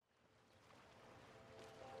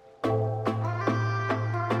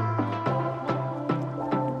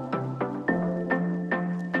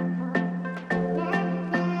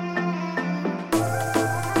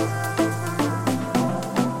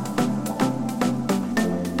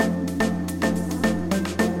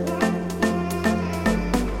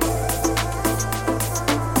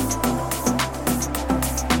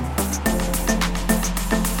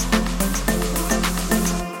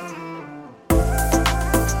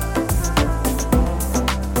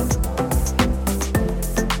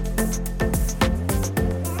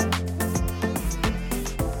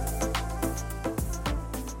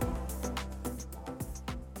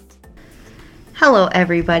Hello,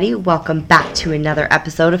 everybody. Welcome back to another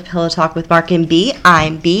episode of Pillow Talk with Mark and B.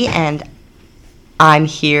 I'm B, and I'm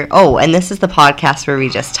here. Oh, and this is the podcast where we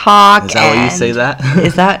just talk. Is that what you say that?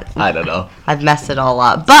 Is that? I don't know. I've messed it all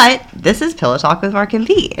up. But this is Pillow Talk with Mark and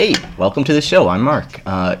B. Hey, welcome to the show. I'm Mark.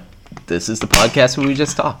 This is the podcast where we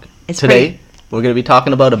just talk. Today, we're going to be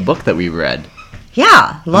talking about a book that we read.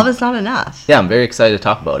 Yeah, Love is Not Enough. Yeah, I'm very excited to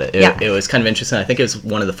talk about it. Yeah. It was kind of interesting. I think it was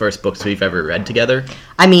one of the first books we've ever read together.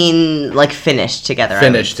 I mean, like, finished together.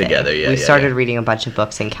 Finished together, yeah. We started reading a bunch of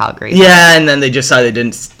books in Calgary. Yeah, and then they decided it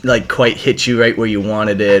didn't, like, quite hit you right where you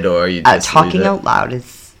wanted it, or you just... Talking out loud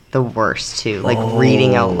is the worst, too. Like,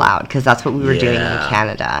 reading out loud, because that's what we were doing in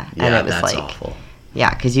Canada. Yeah, and it was that's like... awful.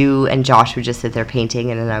 Yeah, because you and Josh would just sit there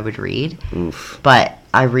painting, and then I would read. Oof. But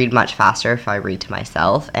I read much faster if I read to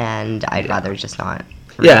myself, and I'd rather just not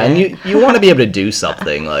read Yeah, it. and you want to be able to do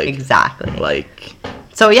something, like... Exactly. Like...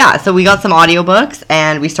 So we got some audiobooks,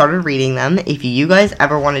 and we started reading them. If you guys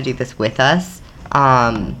ever want to do this with us,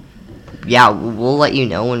 we'll let you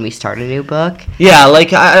know when we start a new book. Yeah,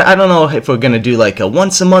 like, I don't know if we're going to do, like, a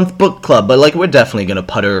once-a-month book club, but, like, we're definitely going to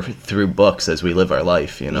putter through books as we live our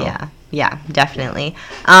life, you know? Yeah, definitely.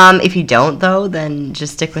 If you don't, though, then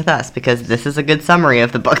just stick with us, because this is a good summary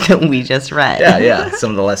of the book that we just read. Yeah, some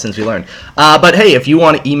of the lessons we learned. But, hey, if you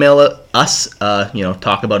want to email us,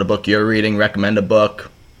 talk about a book you're reading, recommend a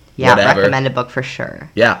book, whatever. Recommend a book for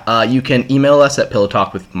sure. Yeah, you can email us at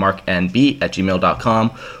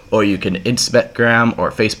pillowtalkwithmarkandb@gmail.com, or you can Instagram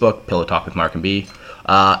or Facebook, Pillow Talk with Mark and B.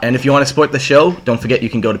 And if you want to support the show, don't forget you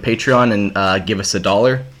can go to Patreon and give us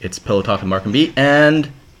 $1. It's Pillow Talk with Mark and B.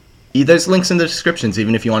 And there's links in the descriptions,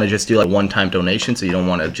 even if you want to just do like one-time donation, so you don't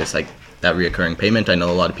want to just like that reoccurring payment. I know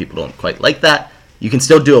a lot of people don't quite like that. You can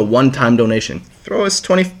still do a one-time donation. Throw us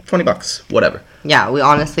 $20, whatever. Yeah, we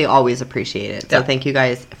honestly always appreciate it. So thank you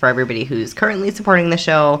guys for everybody who's currently supporting the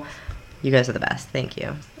show. You guys are the best. Thank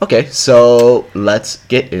you. Okay, so let's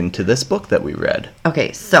get into this book that we read.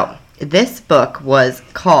 Okay, so this book was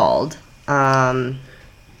called Love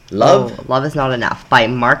is Not Enough by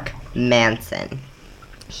Mark Manson.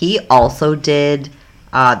 He also did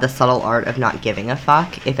The Subtle Art of Not Giving a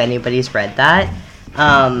Fuck, if anybody's read that.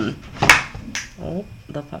 The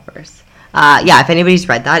puppers. If anybody's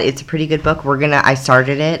read that, it's a pretty good book. I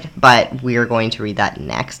started it, but we are going to read that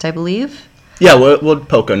next, I believe. Yeah, we'll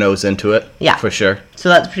poke our nose into it. Yeah. For sure. So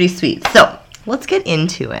that's pretty sweet. So, let's get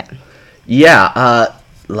into it. Yeah,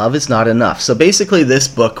 Love is Not Enough. So basically this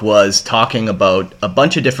book was talking about a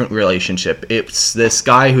bunch of different relationships. It's this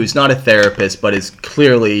guy who's not a therapist, but is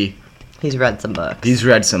clearly... He's read some books. He's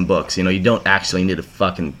read some books. You know, you don't actually need a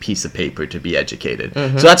fucking piece of paper to be educated.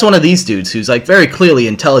 Mm-hmm. So that's one of these dudes who's like very clearly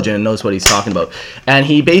intelligent and knows what he's talking about. And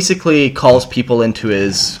he basically calls people into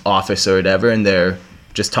his office or whatever, and they're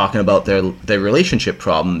just talking about their relationship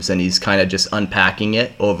problems, and he's kind of just unpacking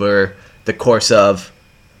it over the course of,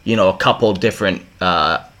 you know, a couple different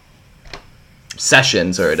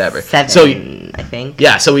sessions or whatever. Seven, I think.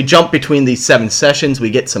 Yeah, so we jump between these 7 sessions. We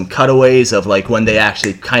get some cutaways of, like, when they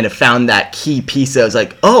actually kind of found that key piece that was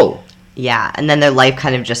like, oh. Yeah, and then their life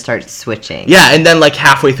kind of just starts switching. Yeah, and then, like,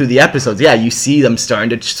 halfway through the episodes, you see them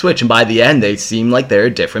starting to switch, and by the end, they seem like they're a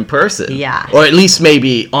different person. Yeah. Or at least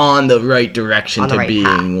maybe on the right direction to right being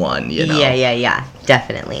path. one, you know? Yeah,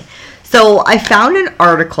 definitely. So I found an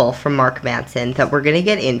article from Mark Manson that we're going to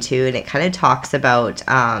get into, and it kind of talks about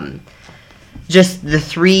just the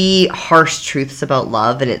 3 harsh truths about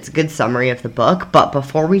love, and it's a good summary of the book. But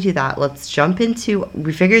before we do that, let's jump into...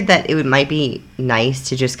 We figured that it might be nice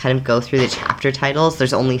to just kind of go through the chapter titles.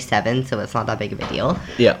 There's only 7, so it's not that big of a deal.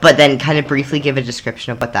 Yeah. But then kind of briefly give a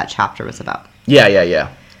description of what that chapter was about. Yeah.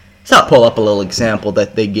 So pull up a little example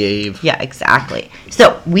that they gave. Yeah, exactly.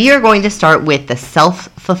 So we are going to start with the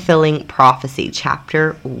self-fulfilling prophecy,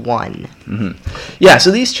 chapter 1. Mm-hmm. Yeah,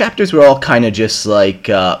 so these chapters were all kind of just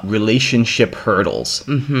like relationship hurdles.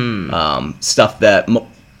 Mm-hmm. Stuff that,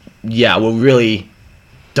 will really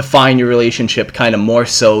define your relationship kind of more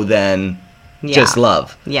so than just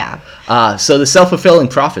love. Yeah. So the self-fulfilling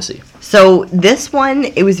prophecy. So this one,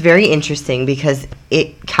 it was very interesting because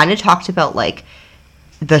it kind of talked about, like,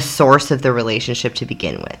 the source of the relationship to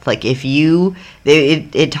begin with. Like, if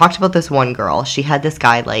it talked about this one girl. She had this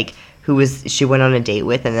guy, like, she went on a date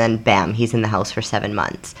with, and then bam, he's in the house for 7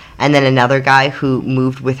 months. And then another guy who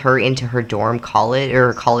moved with her into her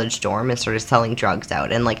college dorm and started selling drugs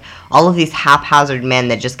out. And, like, all of these haphazard men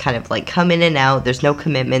that just kind of, like, come in and out. There's no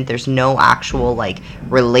commitment. There's no actual, like,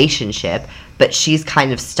 relationship. But she's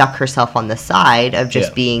kind of stuck herself on the side of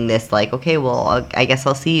just being this, like, okay, well, I guess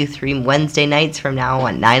I'll see you 3 Wednesday nights from now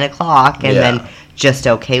at 9 o'clock, and then just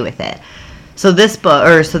okay with it. So this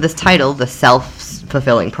title, The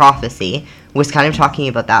Self-Fulfilling Prophecy, was kind of talking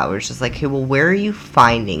about that, where it's just like, hey, well, where are you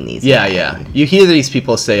finding these Yeah, men? yeah. You hear these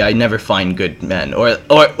people say, "I never find good men," or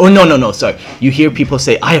no, sorry. You hear people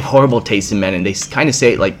say, "I have horrible taste in men," and they kind of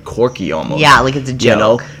say it like quirky almost. Yeah, like it's a joke. You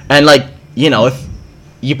know, and like if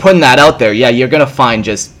you're putting that out there, yeah, you're gonna find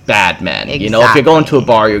just bad men. You know, if you're going to a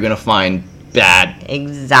bar, you're gonna find bad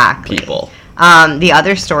Exactly. people. The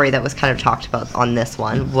other story that was kind of talked about on this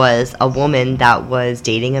one was a woman that was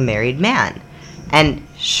dating a married man, and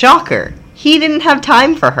shocker, he didn't have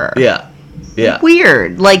time for her. Yeah. Yeah.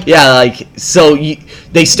 Weird. Like. Yeah, like, so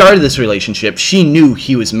they started this relationship. She knew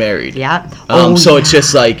he was married. Yeah. So it's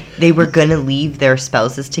just like... They were going to leave their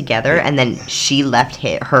spouses together, and then she left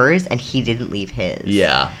hers, and he didn't leave his.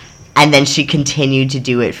 Yeah. And then she continued to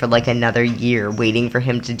do it for, like, another year, waiting for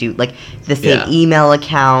him to do, like, the same email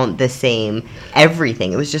account, the same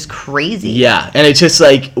everything. It was just crazy. Yeah, and it's just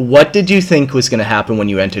like, what did you think was going to happen when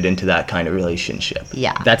you entered into that kind of relationship?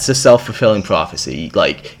 Yeah. That's a self-fulfilling prophecy.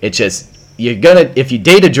 Like, it's just... if you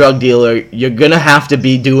date a drug dealer, you're gonna have to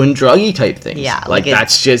be doing druggy type things. Yeah, like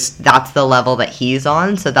that's the level that he's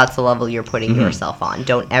on, so that's the level you're putting Mm-hmm. yourself on.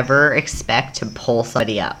 Don't ever expect to pull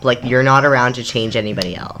somebody up. Like, you're not around to change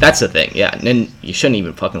anybody else. that's the thing. Yeah, and you shouldn't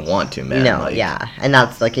even fucking want to, man. No, like, yeah, and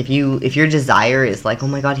that's like if your desire is like, oh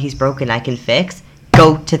my god, he's broken, I can fix.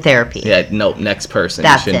 Go to therapy. Yeah, no, next person.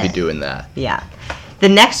 That's you shouldn't it. be doing that. Yeah. The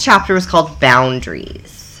next chapter was called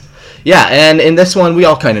Boundaries. Yeah, and in this one, we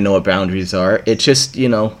all kind of know what boundaries are. It's just,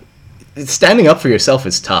 standing up for yourself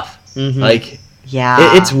is tough. Mm-hmm. Like,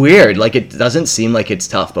 Yeah. it's weird. Like, it doesn't seem like it's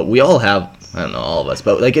tough, but we all have, I don't know, all of us,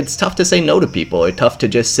 but, like, it's tough to say no to people. It's tough to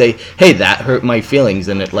just say, hey, that hurt my feelings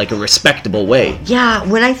in, like, a respectable way. Yeah,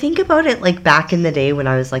 when I think about it, like, back in the day when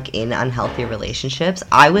I was, like, in unhealthy relationships,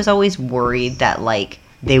 I was always worried that, like,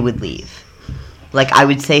 they would leave. Like, I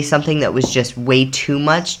would say something that was just way too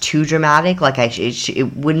much, too dramatic. Like,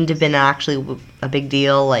 it wouldn't have been actually a big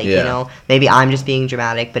deal. Like, maybe I'm just being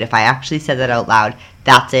dramatic. But if I actually said that out loud,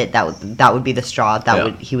 that's it. That would be the straw.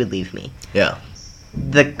 He would leave me. Yeah.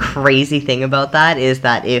 The crazy thing about that is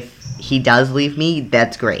that if he does leave me,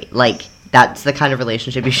 that's great. Like, that's the kind of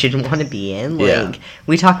relationship you shouldn't want to be in. Like,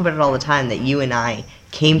 we talk about it all the time that you and I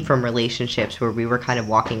came from relationships where we were kind of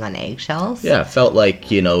walking on eggshells. Yeah, it felt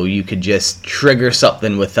like, you could just trigger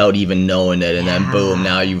something without even knowing it, and then boom,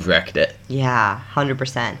 now you've wrecked it. Yeah,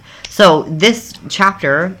 100%. So this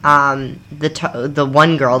chapter, the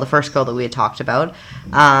one girl, the first girl that we had talked about,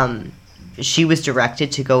 she was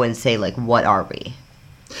directed to go and say, like, what are we?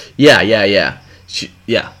 Yeah.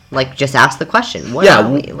 Like, just ask the question. What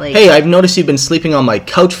are we? Like, hey, I've noticed you've been sleeping on my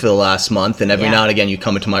couch for the last month, and every now and again you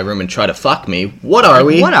come into my room and try to fuck me. What are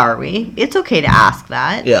we? What are we? It's okay to ask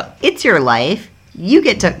that. Yeah. It's your life. You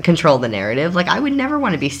get to control the narrative. Like, I would never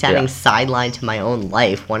want to be standing sidelined to my own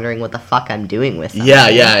life, wondering what the fuck I'm doing with something.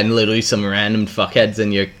 Yeah, and literally some random fuckheads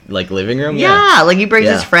in your, like, living room. Yeah, like, he brings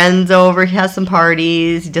his friends over, he has some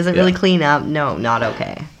parties, he doesn't really clean up. No, not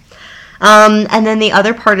okay. And then the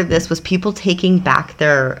other part of this was people taking back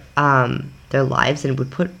their lives and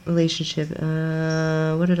would put relationship.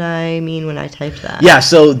 What did I mean when I typed that? Yeah,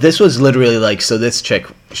 so this was literally like, so this chick,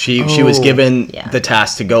 she was given the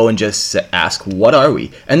task to go and just ask, what are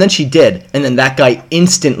we? And then she did, and then that guy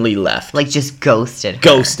instantly left. Like, just ghosted her.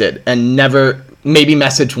 Ghosted, and never... maybe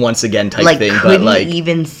message once again type thing, couldn't but like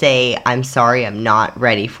even say I'm sorry, I'm not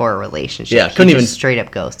ready for a relationship. Yeah, couldn't even straight up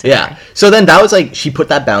ghosted. Yeah, her. so then that was like she put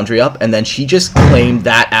that boundary up, and then she just claimed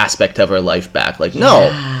that aspect of her life back. Like no,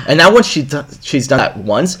 and now once she's done that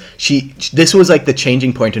once, this was like the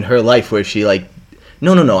changing point in her life where she like.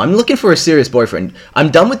 No, I'm looking for a serious boyfriend. I'm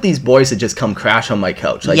done with these boys that just come crash on my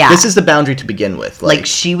couch. Like, this is the boundary to begin with. Like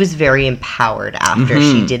she was very empowered after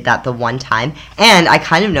she did that the one time. And I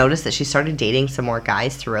kind of noticed that she started dating some more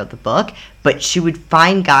guys throughout the book, but she would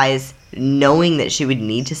find guys knowing that she would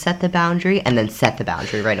need to set the boundary and then set the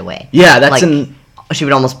boundary right away. Yeah, that's she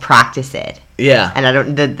would almost practice it. Yeah.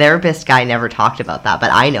 And the therapist guy never talked about that, but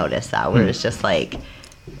I noticed that where it's just like...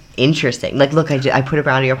 interesting. Like, look, I put a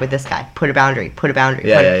boundary up with this guy. Put a boundary.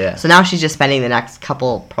 Yeah. So now she's just spending the next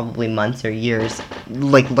couple, probably months or years,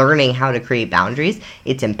 like, learning how to create boundaries.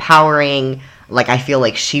 It's empowering. Like, I feel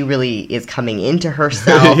like she really is coming into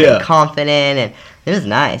herself and confident. And it was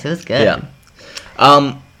nice. It was good. Yeah.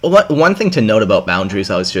 One thing to note about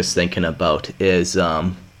boundaries I was just thinking about is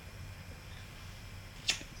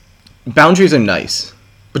boundaries are nice,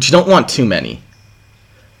 but you don't want too many.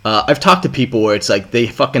 I've talked to people where it's like they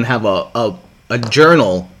fucking have a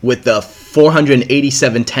journal with the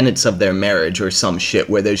 487 tenets of their marriage or some shit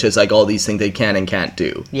where there's just like all these things they can and can't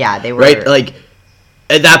do. Yeah, they were... Right? Like,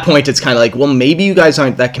 at that point, it's kind of like, well, maybe you guys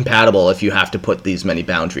aren't that compatible if you have to put these many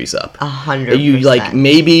boundaries up. 100%. You like,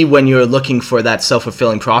 maybe when you're looking for that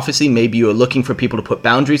self-fulfilling prophecy, maybe you're looking for people to put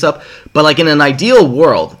boundaries up. But like in an ideal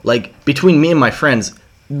world, like between me and my friends,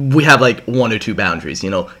 we have like 1 or 2 boundaries. You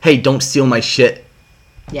know, hey, don't steal my shit.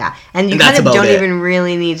 Yeah, and you kind of don't even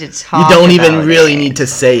really need to talk. You don't even really need to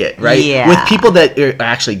say it, right? Yeah. With people that are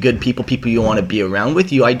actually good people you want to be around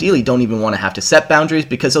with, you ideally don't even want to have to set boundaries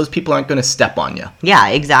because those people aren't going to step on you. Yeah,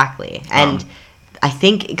 exactly. And I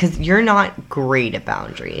think because you're not great at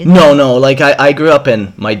boundaries. No. Like I grew up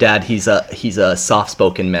in my dad. He's a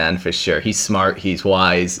soft-spoken man for sure. He's smart. He's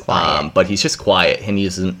wise. But he's just quiet and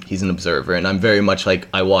he's an observer. And I'm very much like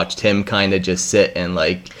I watched him kind of just sit and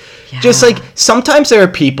like. Yeah. Just like sometimes there are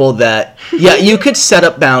people that you could set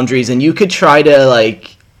up boundaries and you could try to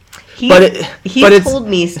like He's told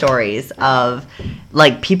me stories of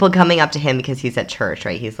like people coming up to him because he's at church,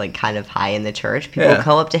 right? He's like kind of high in the church. People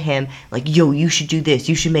go up to him like, yo, you should do this.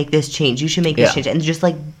 You should make this change. You should make this change. And just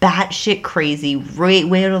like batshit crazy,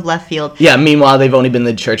 way out of left field. Yeah, meanwhile, they've only been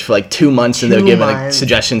in the church for like 2 months and they're giving a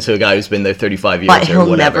suggestion to a guy who's been there 35 years but or whatever. But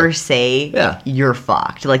he'll never say, you're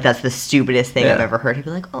fucked. Like, that's the stupidest thing I've ever heard. He'll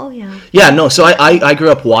be like, oh, yeah. Yeah, no, so I grew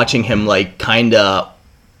up watching him like kind of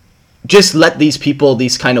just let these people,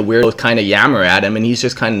 these kind of weirdos kind of yammer at him, and he's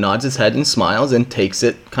just kind of nods his head and smiles and takes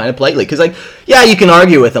it kind of politely. Because, like, yeah, you can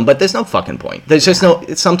argue with him, but there's no fucking point. There's just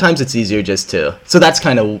sometimes it's easier just to... So that's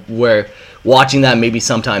kind of where, watching that, maybe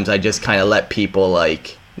sometimes I just kind of let people,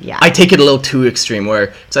 like... Yeah. I take it a little too extreme,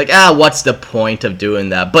 where it's like, what's the point of doing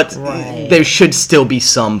that? But there should still be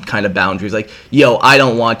some kind of boundaries. Like, yo, I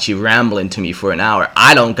don't want you rambling to me for an hour.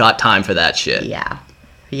 I don't got time for that shit. Yeah.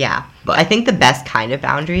 But I think the best kind of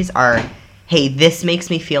boundaries are, hey, this makes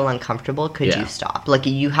me feel uncomfortable. Could you stop? Like,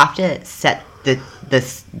 you have to set the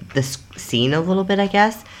scene a little bit, I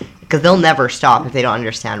guess, because they'll never stop if they don't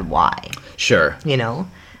understand why. Sure. You know?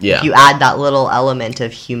 Yeah. If you add that little element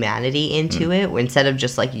of humanity into it, instead of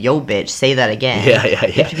just like, yo, bitch, say that again. Yeah.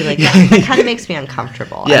 You have to be like, that kind of makes me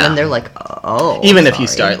uncomfortable. Yeah. And then they're like, oh, even if you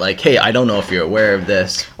start like, hey, I don't know if you're aware of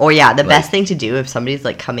this. Or the best thing to do if somebody's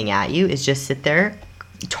like coming at you is just sit there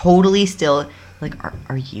totally still, like,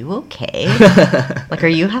 are you okay? Like, are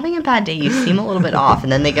you having a bad day? You seem a little bit off.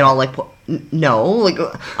 And then they get all like, no, like,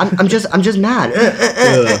 I'm just mad.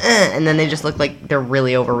 And then they just look like they're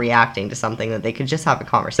really overreacting to something that they could just have a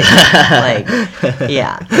conversation. Like,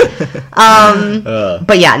 yeah.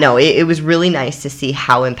 But yeah, no, it was really nice to see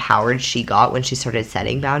how empowered she got when she started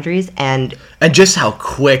setting boundaries. And just how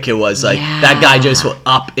quick it was. Like, that guy just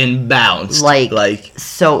up and bounced.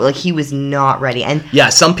 So, like, he was not ready. And yeah,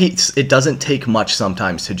 some people, it doesn't take much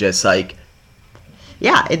sometimes to just, like...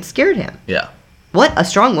 Yeah, it scared him. Yeah. What? A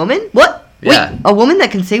strong woman? What? Yeah. Wait, a woman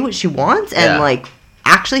that can say what she wants and, like,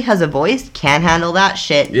 actually has a voice, can handle that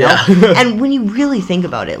shit? Yeah. No. And when you really think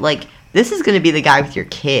about it, like, this is going to be the guy with your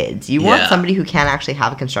kids. You want somebody who can actually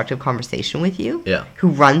have a constructive conversation with you? Yeah. Who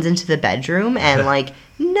runs into the bedroom and, like,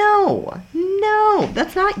 no,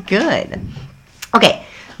 that's not good. Okay,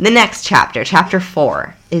 the next chapter, chapter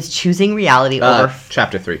 4, is choosing reality over...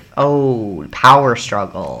 Chapter 3. Oh, power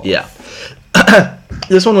struggle. Yeah.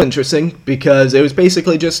 This one was interesting because it was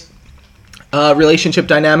basically just relationship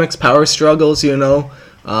dynamics, power struggles, you know.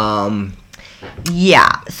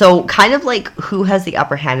 Yeah, so kind of like who has the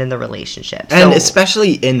upper hand in the relationship. And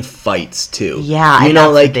especially in fights, too. Yeah, you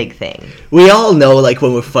know, that's like, a big thing. We all know, like,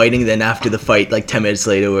 when we're fighting, then after the fight, like, 10 minutes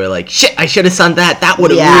later, we're like, shit, I should have done that. That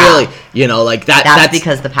would have really, you know, like, that's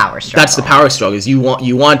because the power struggle. That's the power struggle, is you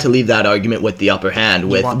want to leave that argument with the upper hand,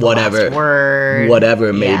 with whatever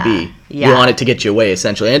it may be. Yeah. You want it to get your way,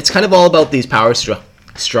 essentially. And it's kind of all about these power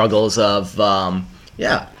struggles of,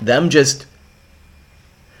 them just...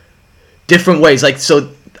 different ways. Like,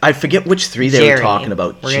 so I forget which 3 they were talking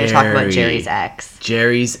about. We're going to talk about Jerry's ex.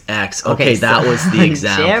 Jerry's ex. Okay, that was the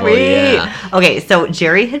example. Jerry. Yeah. Okay, so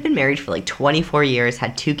Jerry had been married for like 24 years,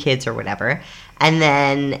 had 2 kids or whatever, and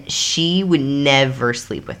then she would never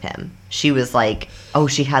sleep with him. She was like,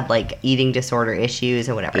 she had like eating disorder issues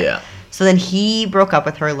and whatever. Yeah. So then he broke up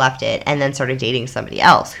with her, left it, and then started dating somebody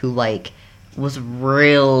else who like was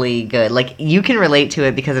really good. Like, you can relate to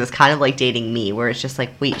it because it was kind of like dating me, where it's just like,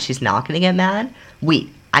 wait, she's not going to get mad? Wait,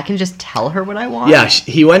 I can just tell her what I want? Yeah,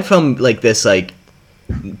 he went from, like, this, like,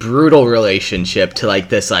 brutal relationship to, like,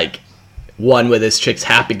 this, like, one where this chick's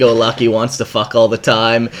happy-go-lucky, wants to fuck all the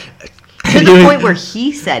time. To the point where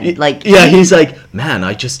he said, like... Yeah, he's like, man,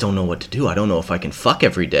 I just don't know what to do. I don't know if I can fuck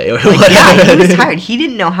every day. Or yeah, he was tired. He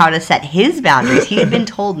didn't know how to set his boundaries. He had been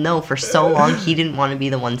told no for so long, he didn't want to be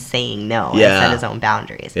the one saying no and set his own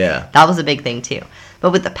boundaries. Yeah. That was a big thing, too.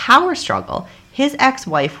 But with the power struggle, his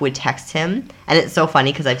ex-wife would text him, and it's so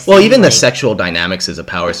funny because I've seen... Well, even the sexual dynamics is a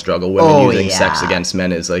power struggle. Women using sex against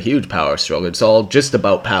men is a huge power struggle. It's all just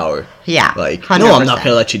about power. Yeah, like, 100%. No, I'm not going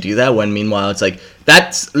to let you do that, when meanwhile it's like,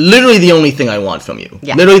 that's literally the only thing I want from you.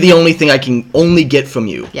 Yeah. Literally the only thing I can only get from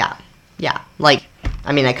you. Yeah, yeah. Like,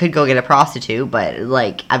 I mean, I could go get a prostitute, but,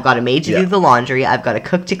 like, I've got a maid to do the laundry, I've got a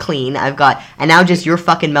cook to clean, and now just your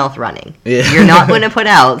fucking mouth running. Yeah. You're not going to put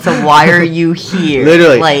out, so why are you here?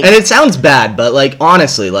 Literally. Like, and it sounds bad, but, like,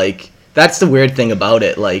 honestly, like, that's the weird thing about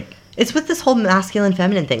it, like... It's with this whole masculine,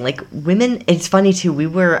 feminine thing. Like, women, it's funny, too, we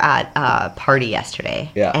were at a party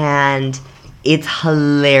yesterday, and it's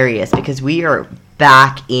hilarious, because we are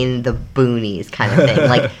back in the boonies kind of thing.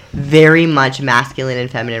 Like, very much masculine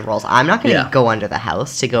and feminine roles. I'm not going to go under the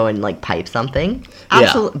house to go and, like, pipe something.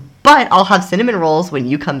 Absolutely. But I'll have cinnamon rolls when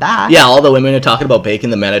you come back. Yeah, all the women are talking about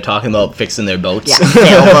bacon, the men are talking about fixing their boats. Yeah,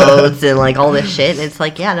 sailboats and, like, all this shit. And it's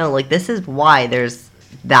like, yeah, no, like, this is why there's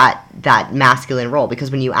that masculine role.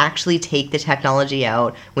 Because when you actually take the technology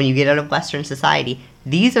out, when you get out of Western society,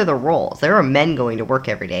 these are the roles. There are men going to work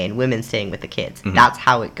every day and women staying with the kids. Mm-hmm. That's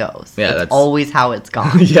how it goes. Yeah, that's always how it's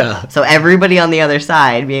gone. Yeah. So everybody on the other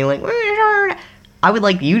side being like, I would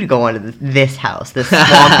like you to go under this house, this swampy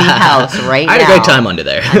house right now. I had a great time under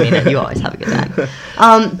there. I mean, you always have a good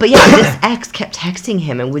time. But yeah, this ex kept texting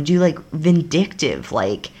him and would do, like, vindictive,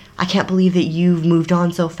 like, I can't believe that you've moved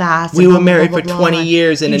on so fast. We were married for 20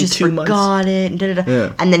 years and in 2 months. You just forgot it. And,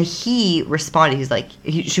 yeah. And then he responded. He's like,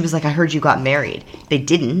 she was like, I heard you got married. They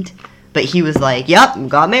didn't. But he was like, yep,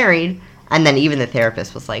 got married. And then even the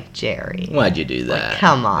therapist was like, Jerry. Why'd you do that? Like,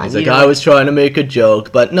 come on. He's like, I was trying to make a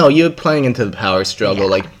joke. But no, you're playing into the power struggle.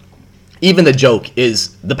 Yeah. Like, even the joke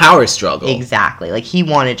is the power struggle. Exactly. Like, he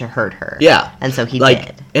wanted to hurt her. Yeah. And so he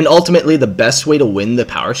did. And ultimately, the best way to win the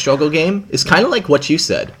power struggle game is kind of like what you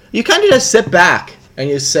said. You kind of just sit back and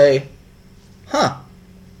you say, huh,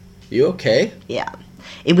 you okay? Yeah.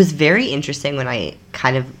 It was very interesting when I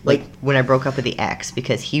kind of, like, when I broke up with the ex,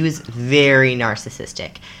 because he was very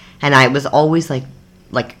narcissistic. And I was always like,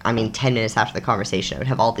 I mean, 10 minutes after the conversation, I would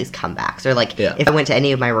have all these comebacks. Or, like, if I went to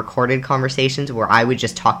any of my recorded conversations where I would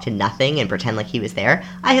just talk to nothing and pretend like he was there,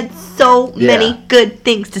 I had so many good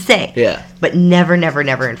things to say. Yeah. But never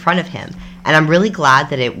in front of him. And I'm really glad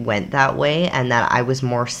that it went that way and that I was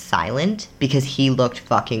more silent, because he looked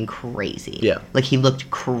fucking crazy. Yeah. Like, he looked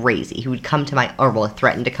crazy. He would come to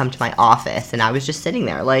threatened to come to my office, and I was just sitting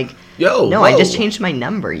there like, no, whoa. I just changed my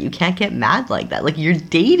number. You can't get mad like that. Like, you're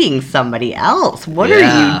dating somebody else. What are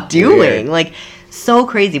you doing? Weird. Like, so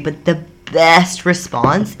crazy. But the best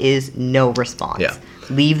response is no response. Yeah.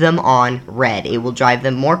 Leave them on red. It will drive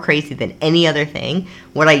them more crazy than any other thing.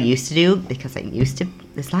 What I used to do, because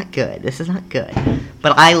it's not good. This is not good.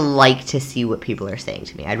 But I like to see what people are saying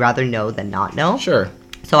to me. I'd rather know than not know. Sure.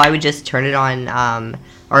 So I would just turn it on,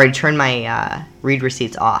 or I'd turn my read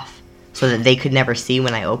receipts off so that they could never see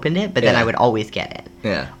when I opened it, but then I would always get it.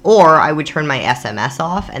 Yeah. Or I would turn my SMS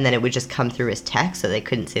off, and then it would just come through as text so they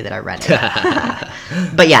couldn't see that I read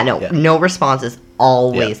it. But no response is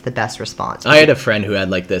always the best response. I had a friend who had,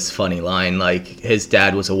 like, this funny line, like, his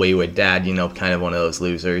dad was a wayward dad, you know, kind of one of those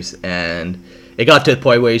losers, and it got to the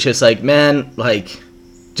point where he's just like, man, like,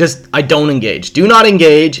 I don't engage. Do not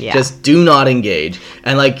engage. Yeah. Just do not engage.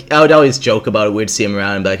 And, like, I would always joke about it. We'd see him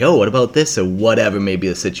around and be like, oh, what about this? Or whatever may be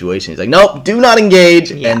the situation. He's like, nope, do not engage.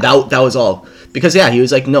 Yeah. And that was all. Because, he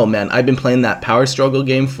was like, no, man, I've been playing that power struggle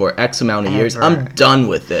game for X amount of years. I'm done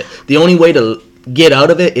with it. The only way to get out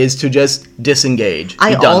of it is to just disengage.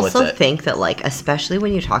 I also think that, like, especially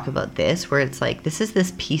when you talk about this, where it's like, this is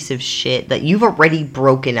this piece of shit that you've already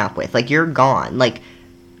broken up with. Like, you're gone. Like,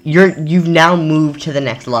 you've now moved to the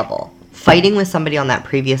next level. Fighting with somebody on that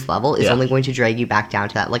previous level is only going to drag you back down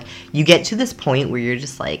to that. Like, you get to this point where you're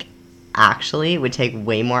just like, actually, it would take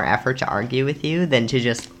way more effort to argue with you than to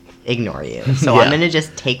just ignore you. So I'm going to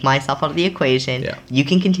just take myself out of the equation. Yeah. You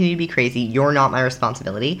can continue to be crazy. You're not my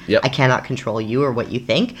responsibility. Yep. I cannot control you or what you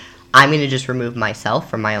think. I'm going to just remove myself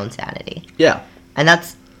from my own sanity. Yeah. And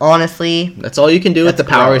that's honestly... That's all you can do with the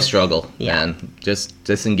power struggle, man. Just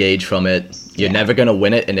disengage from it. You're never going to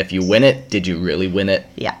win it. And if you win it, did you really win it?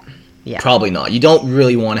 Yeah. Yeah. Probably not. You don't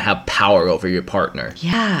really want to have power over your partner.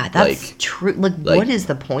 Yeah, that's true. Like, what is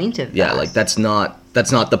the point of that? Yeah, like, that's not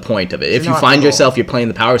the point of it. If you find yourself you're playing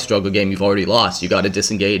the power struggle game, you've already lost. You got to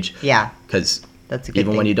disengage. Yeah. Because that's a good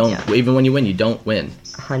even thing. when you don't, even when you win, you don't win.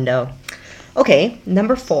 Hundo. Okay,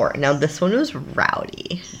 number 4. Now, this one was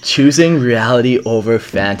rowdy. Choosing reality over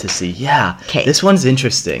fantasy. Yeah. Okay. This one's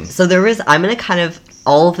interesting. So I'm going to kind of,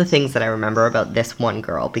 all of the things that I remember about this one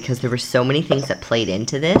girl, because there were so many things that played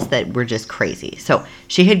into this that were just crazy. So,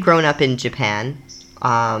 she had grown up in Japan,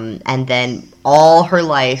 And then all her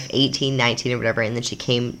life, 18, 19 or whatever, and then she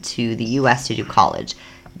came to the U.S. to do college.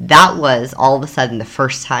 That was all of a sudden the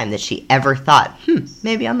first time that she ever thought,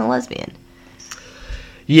 maybe I'm a lesbian.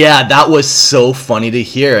 Yeah, that was so funny to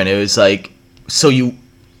hear. And it was like, so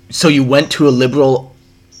you went to a liberal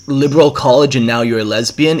college and now you're a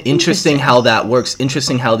lesbian? Interesting how that works.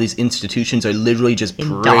 Interesting how these institutions are literally just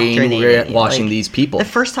brainwashing these people. The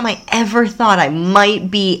first time I ever thought I might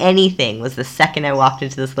be anything was the second I walked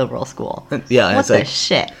into this liberal school. Yeah, what the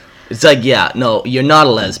shit? It's like, yeah, no, you're not a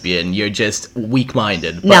lesbian. You're just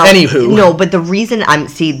weak-minded. But now, anywho. No, but the reason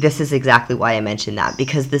this is exactly why I mentioned that.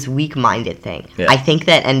 Because this weak-minded thing. Yeah. I think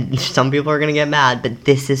that, and some people are going to get mad, but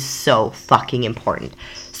this is so fucking important.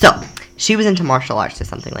 So, she was into martial arts or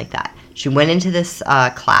something like that. She went into this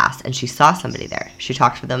class, and she saw somebody there. She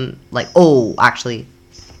talked to them, like,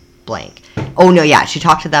 blank. Oh, no, yeah, she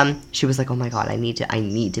talked to them. She was like, oh my god, I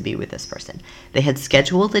need to be with this person. They had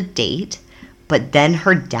scheduled a date. But then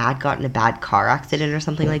her dad got in a bad car accident or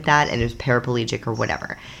something like that, and it was paraplegic or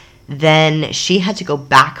whatever. Then she had to go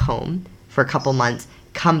back home for a couple months,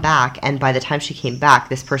 come back, and by the time she came back,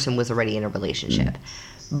 this person was already in a relationship.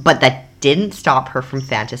 But that didn't stop her from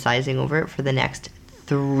fantasizing over it for the next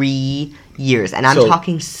 3 years. And I'm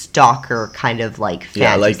talking stalker kind of like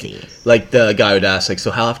fantasy. Yeah, like the guy would ask, like,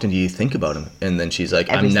 so how often do you think about him? And then she's like,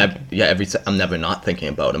 I'm never not thinking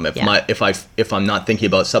about him. If I'm not thinking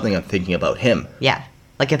about something, I'm thinking about him. Yeah.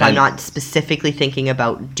 Like, if I'm not specifically thinking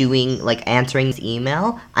about answering his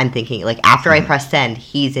email, I'm thinking, like, after I press send,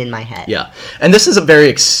 he's in my head. Yeah. And this is a very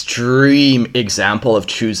extreme example of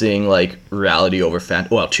choosing, like, reality over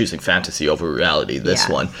choosing fantasy over reality, this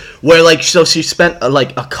one. Where, like, so she spent,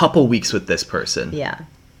 like, a couple weeks with this person. Yeah.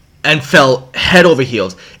 And fell head over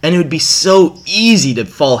heels. And it would be so easy to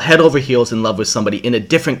fall head over heels in love with somebody in a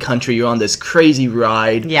different country. You're on this crazy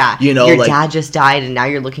ride. Yeah. Your dad just died and now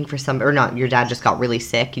you're looking for your dad just got really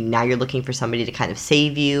sick and now you're looking for somebody to kind of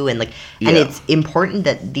save you. And and it's important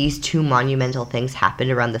that these two monumental things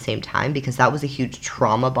happened around the same time because that was a huge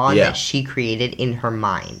trauma bond that she created in her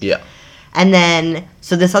mind. Yeah. And then,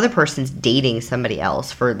 so this other person's dating somebody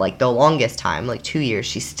else for, like, the longest time, like 2 years.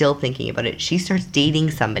 She's still thinking about it. She starts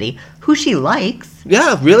dating somebody who she likes.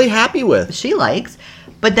 Yeah, really happy with. She likes.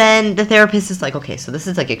 But then the therapist is like, okay, so this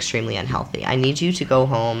is, like, extremely unhealthy. I need you to go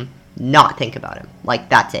home, not think about him. Like,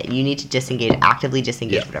 that's it. You need to actively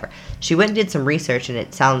disengage, whatever. She went and did some research, and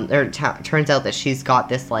it turns out that she's got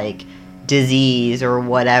this, like, disease or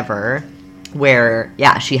whatever where,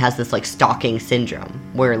 she has this, like, stalking syndrome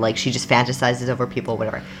where, like, she just fantasizes over people,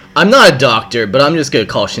 whatever. I'm not a doctor, but I'm just gonna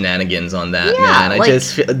call shenanigans on that, man. I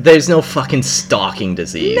just feel, there's no fucking stalking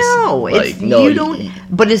disease. No, you don't.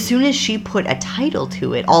 But as soon as she put a title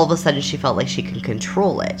to it, all of a sudden she felt like she could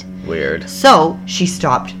control it. Weird. So she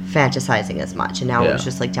stopped fantasizing as much, and now it was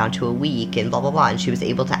just, like, down to a week and blah, blah, blah, and she was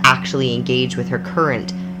able to actually engage with her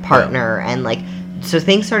current partner and, like, so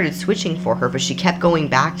things started switching for her, but she kept going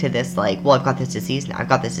back to this, like, well, I've got this disease now. I've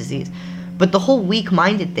got this disease. But the whole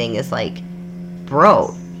weak-minded thing is, like,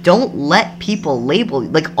 bro, don't let people label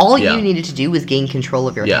you. Like, all you needed to do was gain control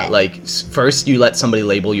of your head. Yeah, like, first you let somebody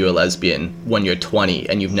label you a lesbian when you're 20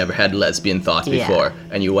 and you've never had lesbian thoughts before.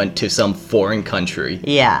 And you went to some foreign country.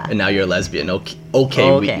 Yeah. And now you're a lesbian.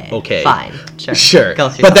 Okay. Fine. Sure.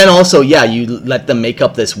 But then also, you let them make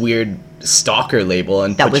up this weird stalker label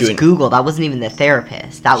and that put was you in Google. That wasn't even the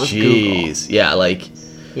therapist. That was Google. Yeah, like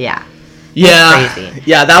crazy.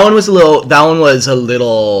 Yeah, that one was a little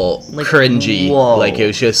like, cringy. Whoa. Like, it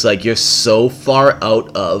was just like, you're so far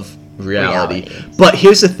out of reality. But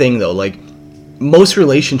here's the thing though, like, most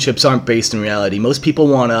relationships aren't based in reality. Most people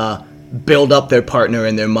want to build up their partner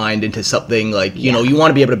in their mind into something like, you know, you want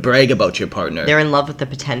to be able to brag about your partner. They're in love with the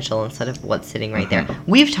potential instead of what's sitting right there.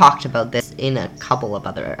 We've talked about this in a couple of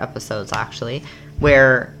other episodes, actually,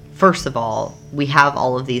 where, first of all, we have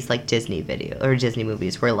all of these, like, Disney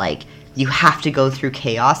movies where, like, you have to go through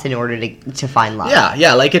chaos in order to find love.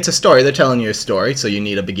 Yeah, like, it's a story. They're telling you a story, so you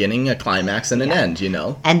need a beginning, a climax, and an end, you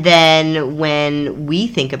know? And then when we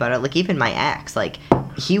think about it, like, even my ex, like,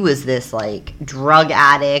 he was this, like, drug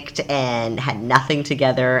addict and had nothing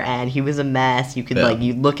together, and he was a mess. You could, like,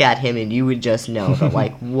 you look at him and you would just know that,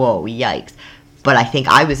 like, whoa, yikes. But I think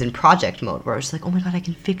I was in project mode where I was like, oh my god, I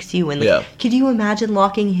can fix you. And like, could you imagine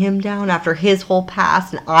locking him down after his whole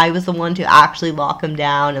past and I was the one to actually lock him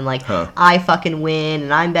down and like, I fucking win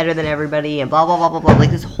and I'm better than everybody and blah, blah, blah, blah, blah. Like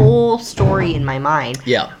this whole story in my mind.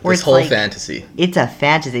 Yeah, this whole fantasy. It's a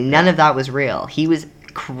fantasy. None of that was real. He was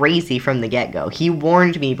crazy from the get-go. He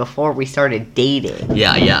warned me before we started dating.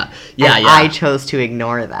 Yeah. I chose to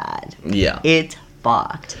ignore that. Yeah. It's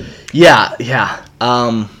fucked. Yeah.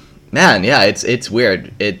 Man, yeah, it's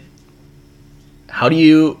weird. How do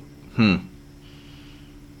you? I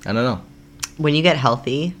don't know. When you get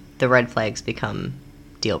healthy, the red flags become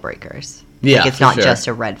deal breakers. Yeah, like, it's for not sure. just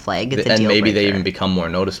a red flag; it's a deal breaker. And maybe they even become more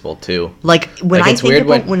noticeable too. Like, when Like, I it's think weird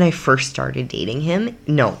about when- when I first started dating him,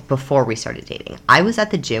 no, before we started dating, I was at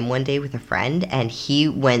the gym one day with a friend, and he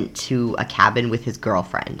went to a cabin with his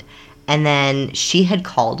girlfriend. And then she had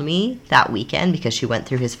called me that weekend because she went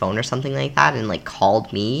through his phone or something like that and, like,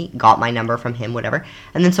 called me, got my number from him, whatever.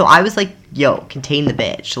 And then so I was like, yo, contain the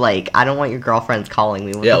bitch. Like, I don't want your girlfriends calling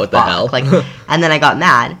me. What the hell? Like, and then I got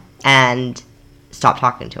mad and stopped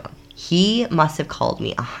talking to him. He must have called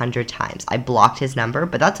me 100 times. I blocked his number,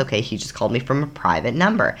 but that's okay. He just called me from a private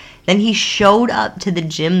number. Then he showed up to the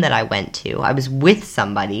gym that I went to. I was with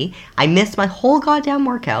somebody. I missed my whole goddamn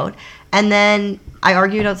workout. And then I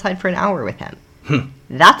argued outside for an hour with him.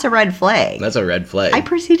 That's a red flag. That's a red flag. I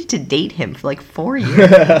proceeded to date him for like 4 years.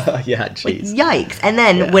 Yeah, Like, jeez. yikes. And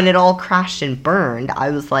then Yeah. when it all crashed and burned, I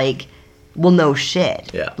was like, well, no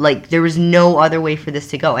shit. Yeah. Like, there was no other way for this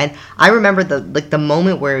to go. And I remember the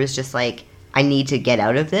moment where it was just like, I need to get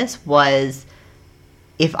out of this was,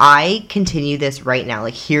 if I continue this right now,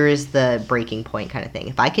 like, here is the breaking point kind of thing.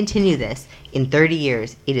 If I continue this in 30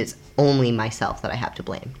 years, it is only myself that I have to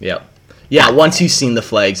blame. Yep. Yeah, once you've seen the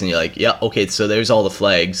flags and you're like, yeah, okay, so there's all the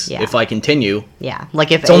flags. Yeah. If I continue, Yeah. Like,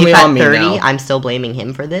 if, only if at on me 30 now. I'm still blaming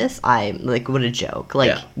him for this, I'm like, what a joke. Like,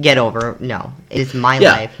 Yeah. get over. No. It is my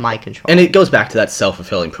Yeah. life, my control. and it goes back to that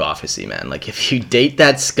self-fulfilling prophecy, man. Like, if you date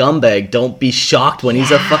that scumbag, don't be shocked when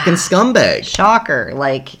he's a fucking scumbag. Shocker.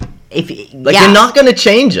 Like, if Like, yeah, you're not going to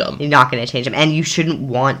change him. you're not going to change him, and you shouldn't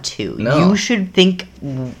want to. No. You should think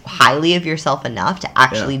highly of yourself enough to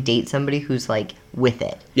actually date somebody who's like with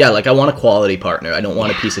it. Yeah, like, I want a quality partner. I don't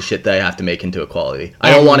want a piece of shit that I have to make into a quality. I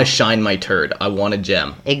And- don't want to shine my turd. I want a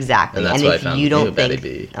gem. Exactly. And that's and what I if found you with don't you, Betty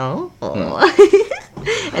think, B. oh,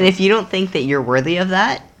 and if you don't think that you're worthy of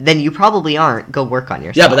that, then you probably aren't. Go work on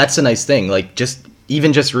yourself. Yeah, but that's a nice thing. Like,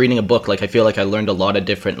 even just reading a book, like, I feel like I learned a lot of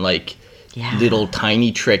different, like, Yeah. little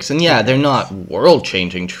tiny tricks. And yeah, they're not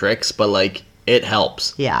world-changing tricks, but, like, it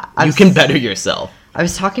helps. Yeah, You can better yourself. I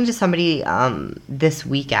was talking to somebody this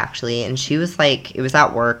week actually, and she was like, it was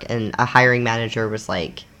at work, and a hiring manager was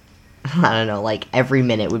like, I don't know, like every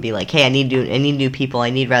minute would be like, hey, I need new people, I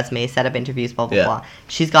need resumes, set up interviews, blah blah Yeah. blah.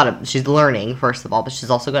 She's learning first of all, but she's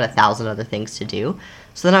also got 1,000 other things to do.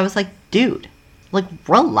 So then I was like, dude, like,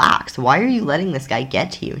 relax. Why are you letting this guy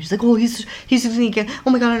get to you? She's like, oh, he's gonna get, oh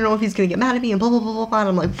my god, I don't know if he's gonna get mad at me and blah blah blah blah blah. And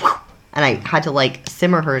I'm like, whew. And I had to like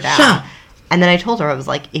simmer her down. Yeah. And then I told her, I was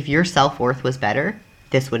like, if your self-worth was better,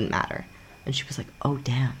 this wouldn't matter. And she was like, oh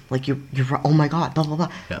damn, like you're oh my god, blah blah blah.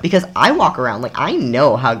 Yeah. Because I walk around like I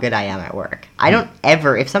know how good I am at work. I don't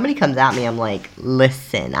ever, if somebody comes at me, I'm like,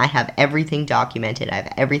 listen, I have everything documented. I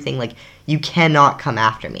have everything, like, you cannot come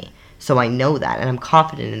after me. So I know that, and I'm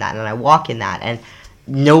confident in that, and I walk in that, and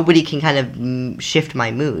nobody can kind of shift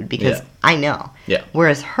my mood because Yeah. I know. Yeah.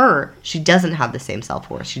 Whereas her, she doesn't have the same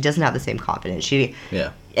self-worth. She doesn't have the same confidence. Yeah.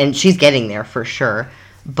 And she's getting there for sure,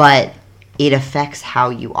 but it affects how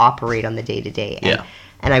you operate on the day-to-day. Yeah.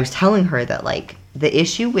 And I was telling her that, like, the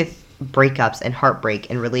issue with breakups and heartbreak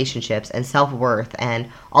and relationships and self-worth and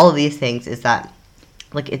all of these things is that,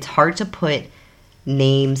 like, it's hard to put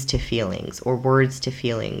names to feelings or words to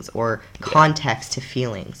feelings or context to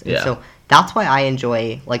feelings. And Yeah. so that's why I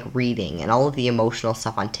enjoy, like, reading and all of the emotional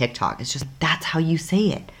stuff on TikTok. It's just, that's how you say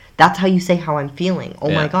it. That's how you say how I'm feeling. Oh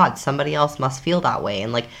my Yeah. god, somebody else must feel that way.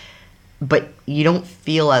 And, like, but you don't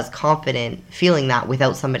feel as confident feeling that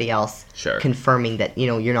without somebody else Sure. confirming that, you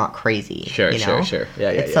know, you're not crazy. Sure, you know? sure. Yeah,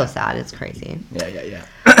 It's so sad. It's crazy. Yeah.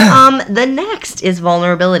 The next is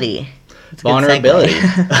vulnerability. It's a good Vulnerability.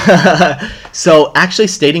 segue. So, actually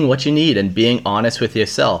stating what you need and being honest with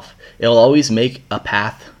yourself, it'll always make a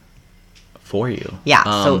path for you. Yeah,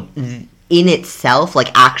 so in itself, like,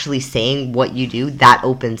 actually saying what you do, that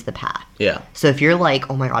opens the path. Yeah. So if you're like,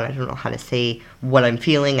 oh my god, I don't know how to say what I'm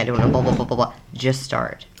feeling, I don't know, blah, blah, blah, blah, blah, just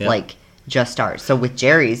start. Yeah. Like, just start. So with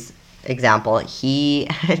Jerry's example, he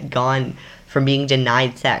had gone from being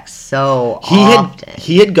denied sex so often.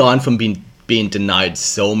 He had gone from being denied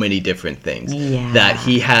so many different things Yeah. that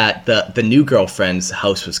he had the new girlfriend's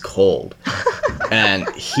house was cold and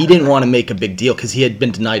he didn't want to make a big deal because he had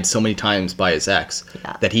been denied so many times by his ex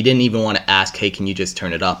Yeah. that he didn't even want to ask, hey, can you just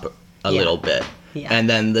turn it up a Yeah. little bit. Yeah. And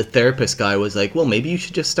then the therapist guy was like, well, maybe you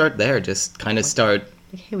should just start there, just kind of start.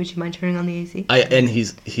 Like, hey, would you mind turning on the AC? And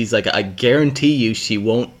he's like, I guarantee you she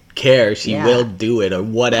won't care. She Yeah. will do it or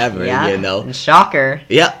whatever, Yeah. you know. And shocker.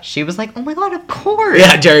 Yeah. She was like, oh my God, of course.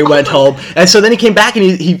 Yeah, Jerry went home. And so then he came back and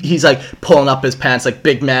he's like pulling up his pants like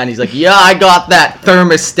big man. He's like, yeah, I got that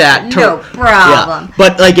thermostat. No problem. Yeah.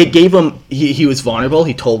 But like it gave him, he was vulnerable.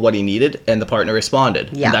 He told what he needed and the partner responded.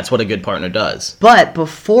 Yeah. And that's what a good partner does. But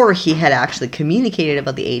before he had actually communicated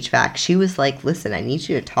about the HVAC, she was like, listen, I need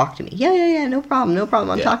you to talk to me. Yeah, no problem.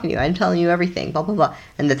 I'm Yeah. talking to you. I'm telling you everything, blah, blah, blah.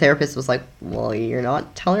 And the therapist was like, well, you're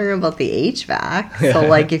not telling her about the HVAC. So,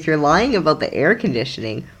 like, if you're lying about the air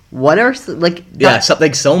conditioning, what are, like... Yeah,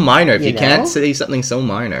 something so minor. If you know? can't say something so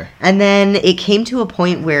minor. And then it came to a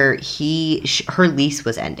point where her lease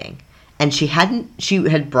was ending. And she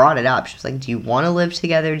had brought it up. She was like, do you want to live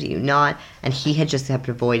together? Do you not? And he had just kept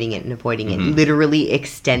avoiding it, literally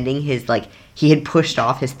extending his, like, he had pushed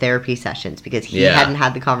off his therapy sessions because he hadn't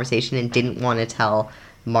had the conversation and didn't want to tell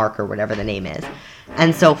Mark or whatever the name is.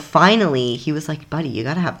 And so finally he was like, buddy, you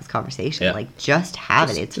got to have this conversation. Yeah. Like, just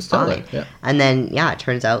have it. It's just tell fine. her, yeah. And then, it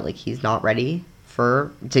turns out, like, he's not ready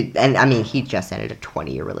and I mean, he just ended a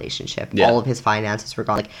 20-year relationship. Yeah. All of his finances were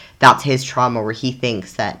gone. Like, that's his trauma where he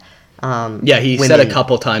thinks that He said a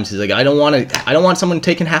couple times, he's like, I don't want someone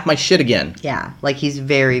taking half my shit again. Yeah, like he's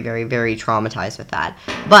very, very, very traumatized with that.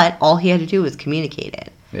 But all he had to do was communicate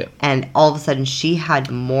it. Yeah. And all of a sudden she had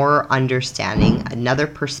more understanding, another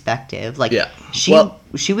perspective. Like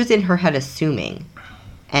she was in her head assuming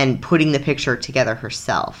and putting the picture together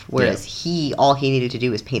herself. Whereas all he needed to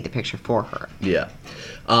do was paint the picture for her. Yeah.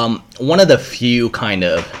 One of the few kind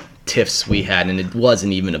of tiffs we had, and it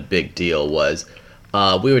wasn't even a big deal, was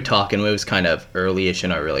we were talking, it was kind of early-ish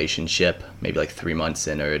in our relationship, maybe like 3 months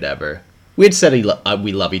in or whatever. We had said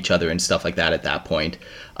we love each other and stuff like that at that point.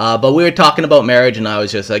 But we were talking about marriage, and I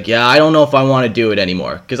was just like, yeah, I don't know if I want to do it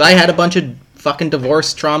anymore. Because I had a bunch of fucking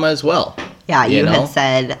divorce trauma as well. Yeah, you had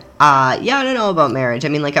said, I don't know about marriage. I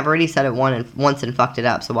mean, like, I've already said it once and fucked it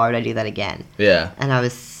up, so why would I do that again? Yeah. And I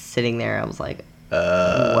was sitting there, I was like,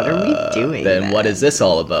 what are we doing then? What is this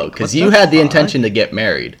all about? Because you had the intention to get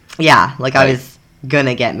married. Yeah, like I was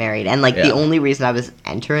gonna get married. And, like, the Yeah. only reason I was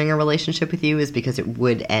entering a relationship with you is because it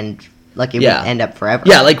would end... Like, it would end up forever.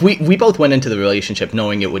 Yeah, like, we both went into the relationship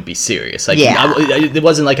knowing it would be serious. Like, it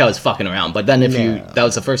wasn't like I was fucking around. But then that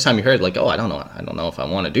was the first time you heard, like, oh, I don't know if I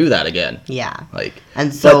want to do that again. Yeah. Like,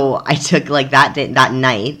 and so I took, like, that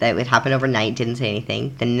night, that would happen overnight, didn't say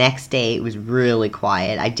anything. The next day, it was really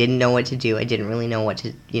quiet. I didn't know what to do. I didn't really know what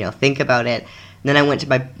to, think about it. And then I went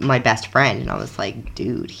to my best friend, and I was like,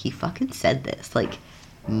 dude, he fucking said this. Like,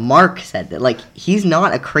 Mark said that. Like, he's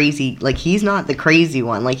not a crazy... Like, he's not the crazy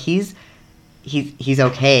one. Like, he's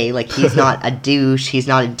okay. Like, he's not a douche. He's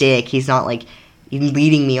not a dick. He's not, like,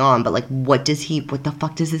 leading me on. But, like, what the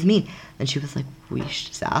fuck does this mean? And she was like, we should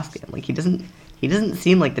just ask him. Like, he doesn't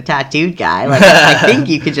seem like the tattooed guy. Like, I think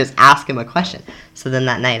you could just ask him a question. So then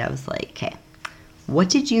that night I was like, okay, what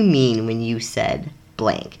did you mean when you said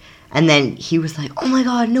blank? And then he was like, oh my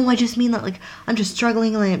God, no, I just mean that, like, I'm just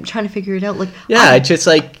struggling, like, I'm trying to figure it out. Like, yeah, it's just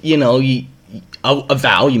like, a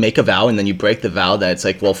vow, you make a vow, and then you break the vow, that it's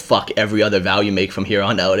like, well, fuck every other vow you make from here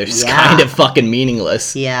on out. It's kind of fucking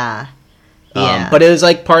meaningless. Yeah. But it was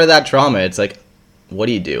like part of that trauma. It's like, what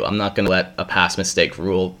do? I'm not going to let a past mistake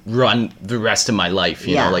run the rest of my life,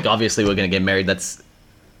 you know? Like, obviously we're going to get married. That's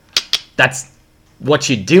what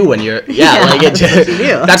you do when you're... Yeah, like,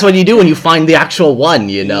 that's what you do when you find the actual one,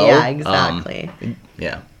 you know? Yeah, exactly.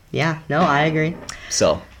 Yeah, no, I agree.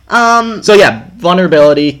 So yeah,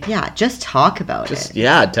 vulnerability. Yeah, just talk about it.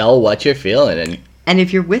 Yeah, tell what you're feeling. And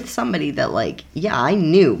if you're with somebody that, like, I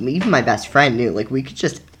knew, even my best friend knew, like, we could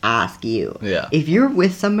just ask you. Yeah. If you're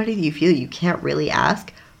with somebody that you feel you can't really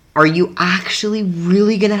ask, are you actually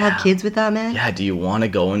really going to have kids with that man? Yeah, do you want to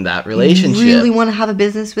go in that relationship? You really want to have a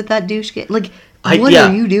business with that douche kid? Like, what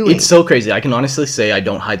are you doing? It's so crazy. I can honestly say I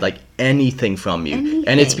don't hide, like, anything from you.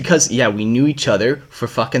 And it's because, we knew each other for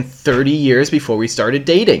fucking 30 years before we started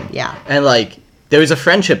dating. Yeah. And, like, there was a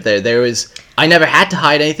friendship there. I never had to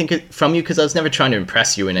hide anything from you because I was never trying to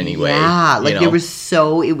impress you in any way. Yeah, like, it was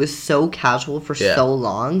so casual for so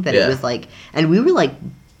long that it was, like, and we were, like,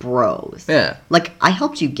 bros. Yeah. Like, I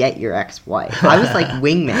helped you get your ex-wife. I was, like,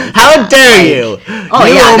 wingman. How dare you? Oh,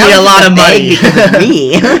 you owe me a lot of money. Because of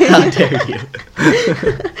me. How dare you?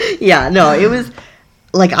 Yeah, no, it was,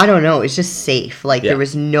 like, I don't know. It's just safe. Like, there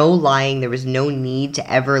was no lying. There was no need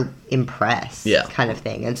to ever impress. Yeah. Kind of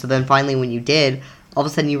thing. And so then finally when you did, all of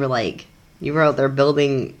a sudden you were, like, you were out there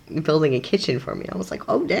building a kitchen for me. I was like,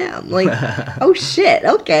 oh, damn. Like, oh, shit.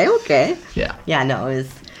 Okay. Yeah. Yeah, no, it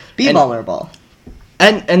was vulnerable.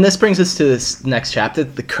 And this brings us to this next chapter,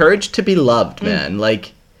 the courage to be loved, man.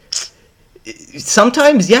 Like,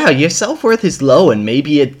 sometimes, yeah, your self-worth is low, and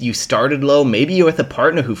maybe you started low. Maybe you're with a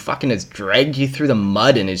partner who fucking has dragged you through the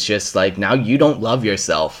mud, and it's just like, now you don't love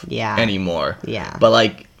yourself anymore. Yeah. But,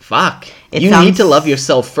 like, fuck. It You sounds- need to love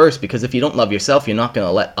yourself first, because if you don't love yourself, you're not going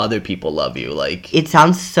to let other people love you. Like, It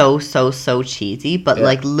sounds so cheesy, but Yeah.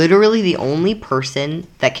 like literally the only person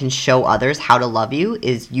that can show others how to love you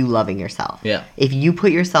is you loving yourself. Yeah. If you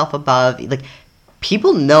put yourself above, like,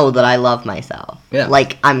 people know that I love myself. Yeah.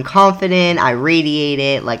 Like, I'm confident, I radiate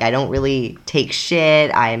it, like, I don't really take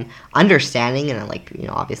shit, I'm understanding, and I, like, you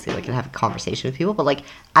know, obviously, like, I have a conversation with people, but, like,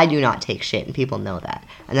 I do not take shit, and people know that.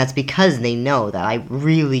 And that's because they know that I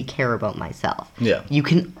really care about myself. Yeah. You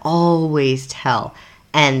can always tell.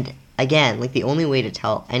 And, again, like, the only way to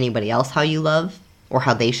tell anybody else how you love, or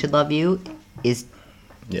how they should love you, is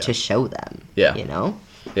to show them. Yeah. You know?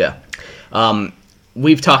 yeah.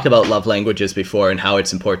 We've talked about love languages before and how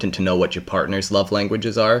it's important to know what your partner's love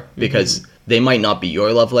languages are, because they might not be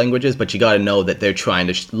your love languages, but you got to know that they're trying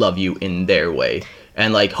to love you in their way.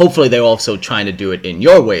 And, like, hopefully they're also trying to do it in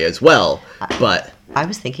your way as well. But I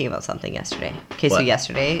was thinking about something yesterday. Okay, so What?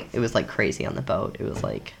 yesterday, it was, like, crazy on the boat. It was,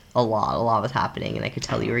 like, a lot was happening, and I could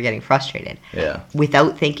tell you were getting frustrated. yeah.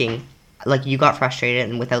 Without thinking, like, you got frustrated,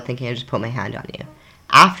 and without thinking, I just put my hand on you.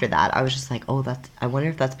 After that, I was just like, oh, I wonder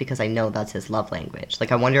if that's because I know that's his love language.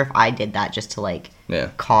 Like, I wonder if I did that just to, like, Yeah.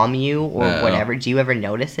 calm you or No. whatever. Do you ever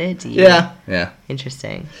notice it? Do you? Yeah.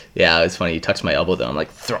 Interesting. Yeah, it's funny. You touched my elbow, though. I'm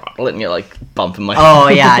like, throttle it, and you're like bumping my. Oh,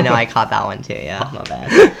 yeah, I know. I caught that one, too. Yeah, my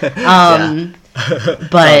bad.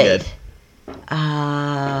 But,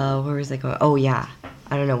 where was I going? Oh, yeah.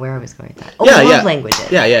 I don't know where I was going with that. Oh, love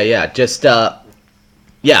languages. Yeah. Just,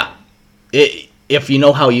 if you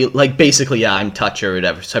know how you, like, basically, yeah, I'm touch or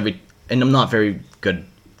whatever. So and I'm not very good,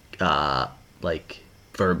 like,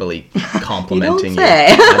 verbally complimenting you.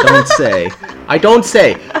 I don't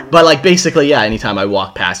say. But, like, basically, yeah, anytime I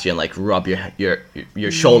walk past you and, like, rub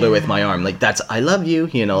your shoulder with my arm, like, that's, I love you,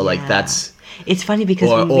 you know, like, that's. It's funny because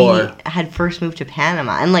when we had first moved to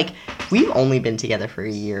Panama, and, like, we've only been together for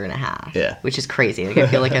a year and a half. Yeah. Which is crazy. Like, I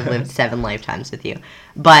feel like I've lived 7 lifetimes with you.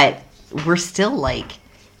 But we're still, like,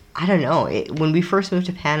 I don't know. When we first moved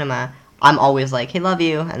to Panama, I'm always like, hey, love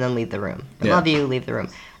you, and then leave the room. I love you, leave the room.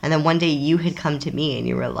 And then one day you had come to me and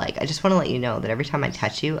you were like, I just want to let you know that every time I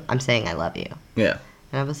touch you, I'm saying I love you. Yeah.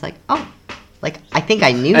 And I was like, oh. Like, I think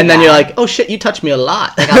I knew And that. then you're like, oh, shit, you touch me a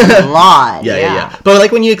lot. Like, a lot. Yeah. But,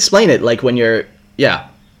 like, when you explain it, like, when you're,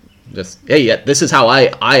 just, this is how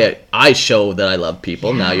I show that I love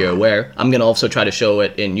people. Now you're aware. I'm going to also try to show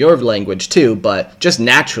it in your language, too, but just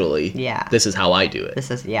naturally, this is how I do it.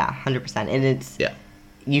 This is, 100%. And it's,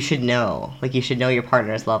 you should know. Like, you should know your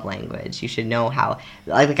partner's love language. You should know how,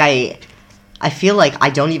 like I feel like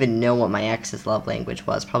I don't even know what my ex's love language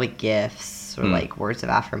was. Probably gifts or, like, words of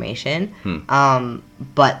affirmation.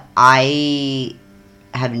 But I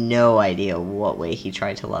have no idea what way he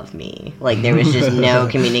tried to love me. Like, there was just no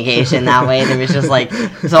communication that way. There was just, like,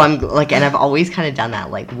 so I'm, like, and I've always kind of done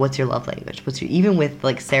that. Like, what's your love language? Even with,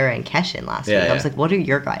 like, Sarah and Keshin last week. I was like, what are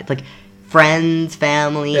your guys? Like, friends,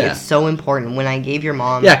 family. It's so important. When I gave your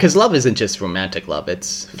mom... Yeah, because love isn't just romantic love.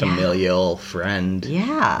 It's familial, friend.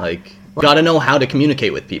 Yeah. Like, gotta know how to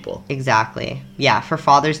communicate with people. Exactly. Yeah, for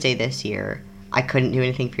Father's Day this year, I couldn't do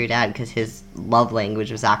anything for your dad because his love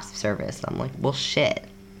language was acts of service. And I'm like, well, shit,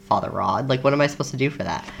 Father Rod. Like, what am I supposed to do for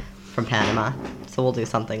that? From Panama. So we'll do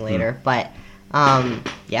something later. But,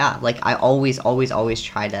 yeah, like, I always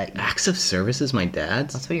try to... Acts of service is my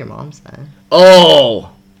dad's? That's what your mom said.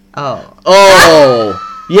 Oh!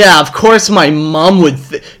 Yeah, of course my mom would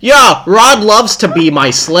yeah, Rod loves to be my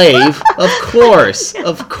slave. Of course.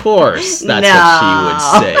 That's what she would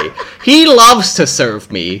say. He loves to serve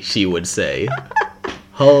me, she would say.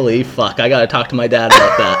 Holy fuck, I gotta talk to my dad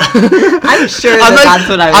about that. I'm sure that's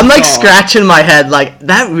what I was I'm like told. scratching my head like,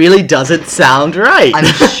 that really doesn't sound right. I'm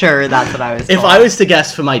sure that's what I was told. If I was to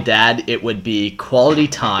guess for my dad, it would be quality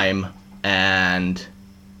time and...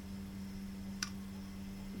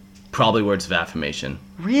 probably words of affirmation.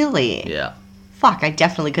 Really? Yeah. Fuck, I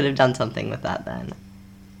definitely could have done something with that then.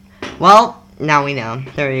 Well, now we know.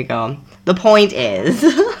 There you go. The point is...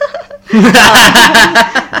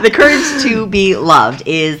 the courage to be loved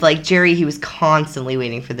is like Jerry. He was constantly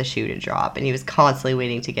waiting for the shoe to drop, and he was constantly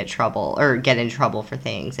waiting to get in trouble for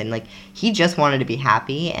things, and like he just wanted to be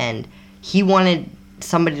happy, and he wanted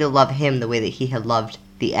somebody to love him the way that he had loved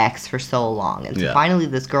the ex for so long. And so finally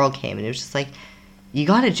this girl came, and it was just like, you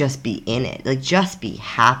gotta just be in it. Like, just be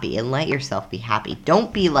happy and let yourself be happy.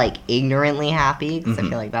 Don't be like ignorantly happy, because I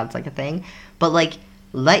feel like that's like a thing, but like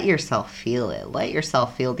let yourself feel it. Let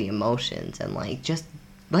yourself feel the emotions, and like just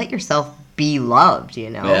let yourself be loved, you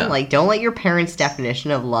know? Yeah. Like, don't let your parents'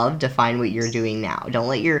 definition of love define what you're doing now. Don't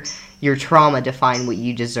let your trauma define what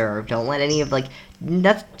you deserve. Don't let any of, like,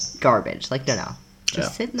 that's garbage. Like, no.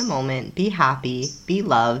 Just sit in the moment, be happy, be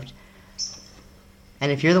loved.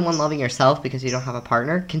 And if you're the one loving yourself because you don't have a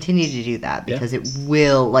partner, continue to do that, because it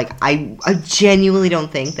will, like, I genuinely don't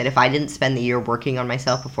think that if I didn't spend the year working on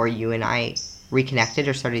myself before you and I reconnected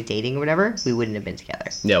or started dating or whatever, we wouldn't have been together.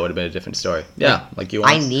 Yeah, it would have been a different story. Yeah, like you.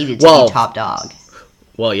 I needed to be top dog.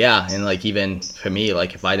 Well, yeah, and like even for me,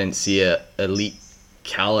 like if I didn't see a elite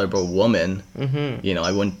caliber woman, you know,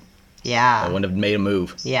 I wouldn't have made a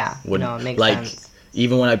move. Yeah, no, it makes like, sense.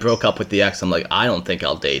 Even when I broke up with the ex, I'm like, I don't think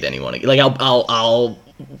I'll date anyone again. Like I'll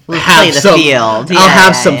play have the some field. I'll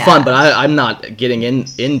have some fun, but I'm not getting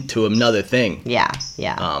into another thing. Yeah.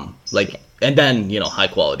 And then, you know, high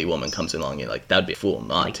quality woman comes along, you're like, that'd be a fool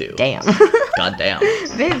not to. Damn. God damn.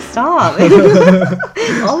 Babe, stop.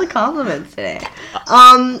 All the compliments today.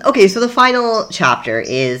 Okay, so the final chapter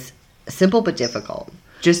is simple but difficult.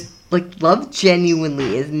 Just, like, love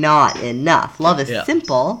genuinely is not enough. Love is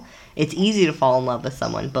simple. It's easy to fall in love with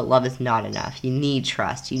someone, but love is not enough. You need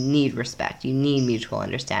trust. You need respect. You need mutual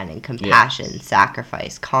understanding, compassion,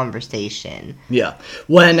 sacrifice, conversation. Yeah.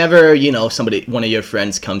 Whenever, you know, one of your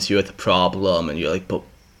friends comes to you with a problem, and you're like, but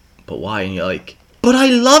why? And you're like, but I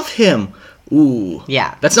love him. Ooh.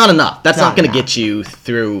 Yeah. That's not enough. That's not going to enough. get you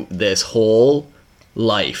through this whole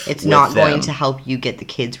life. It's not going to help you get the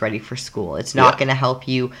kids ready for school. It's not going to help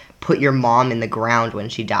you put your mom in the ground when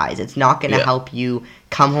she dies. It's not going to help you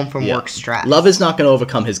come home from work stressed. Love is not going to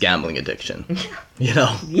overcome his gambling addiction. You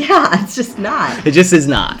know? Yeah, it's just not. It just is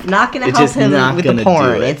not. It's not going to help him with the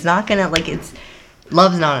porn. It's not going to, like,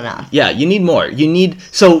 love's not enough. Yeah, you need more.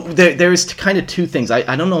 So there's kind of two things.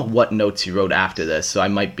 I don't know what notes you wrote after this, so I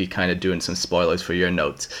might be kind of doing some spoilers for your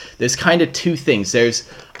notes. There's kind of two things. There's,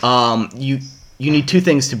 you need two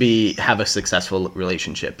things to have a successful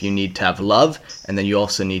relationship. You need to have love, and then you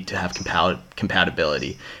also need to have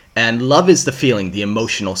compatibility. And love is the feeling, the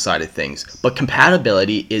emotional side of things. But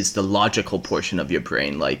compatibility is the logical portion of your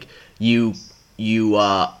brain. Like, you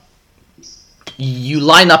line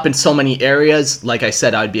up in so many areas. Like I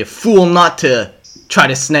said, I'd be a fool not to try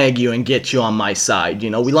to snag you and get you on my side. You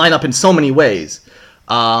know, we line up in so many ways.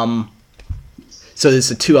 So there's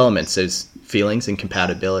the two elements. There's feelings and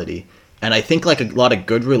compatibility. And I think, like, a lot of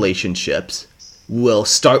good relationships will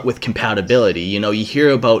start with compatibility. You know, you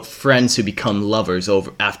hear about friends who become lovers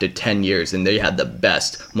after 10 years, and they had the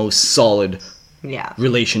best, most solid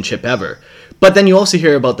relationship ever. But then you also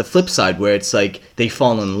hear about the flip side, where it's like they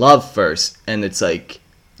fall in love first, and it's like,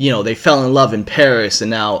 you know, they fell in love in Paris,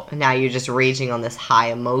 and now you're just raging on this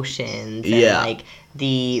high emotions. And like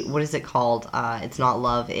what is it called? It's not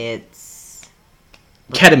love, it's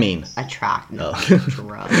ketamine. Drug.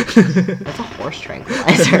 That's a horse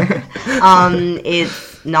tranquilizer.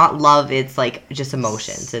 It's not love. It's like just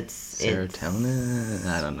emotions. It's serotonin.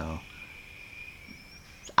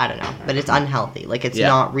 I don't know, but it's unhealthy. Like, it's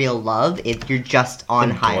not real love. You're just on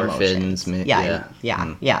high emotions.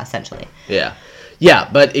 Yeah, essentially. Yeah,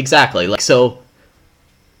 but exactly. Like, so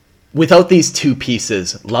without these two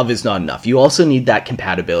pieces, love is not enough. You also need that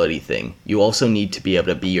compatibility thing. You also need to be able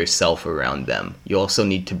to be yourself around them. You also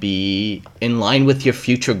need to be in line with your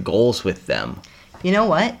future goals with them. You know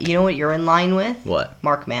what? You know what you're in line with? What?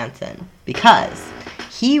 Mark Manson. Because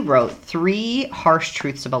he wrote 3 harsh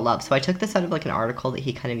truths about love. So I took this out of, like, an article that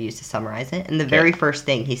he kind of used to summarize it. And the very first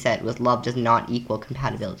thing he said was love does not equal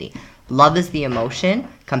compatibility. Love is the emotion.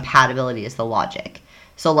 Compatibility is the logic.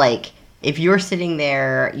 So, like, if you're sitting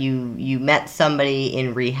there, you met somebody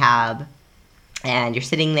in rehab, and you're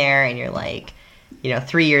sitting there and you're like, you know,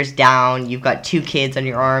 3 years down, you've got 2 kids on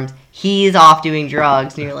your arms, he's off doing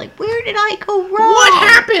drugs, and you're like, where did I go wrong? What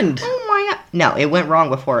happened? Oh my God. No, it went wrong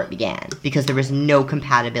before it began, because there was no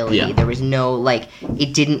compatibility. Yeah. There was no, like,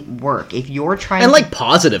 it didn't work. If you're trying and, like,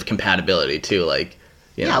 positive compatibility, too, like...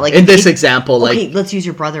 Yeah, like in this example, okay, let's use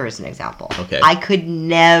your brother as an example. Okay. I could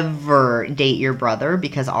never date your brother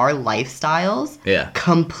because our lifestyles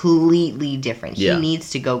completely different. He needs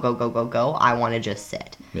to go. I want to just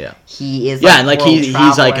sit. Yeah. He is and like he's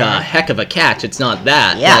like a heck of a catch. It's not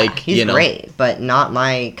that. Yeah, like, he's great, but not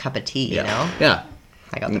my cup of tea, you know? Yeah.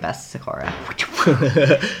 I got the best Sakura.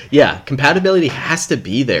 Yeah, compatibility has to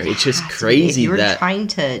be there. It's just crazy that... If you're that... trying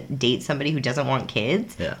to date somebody who doesn't want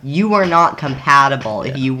kids, you are not compatible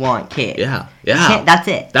if you want kids. Yeah. That's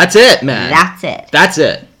it. That's it, man. That's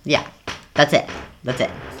it. Yeah. That's it.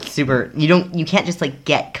 Super. You can't just, like,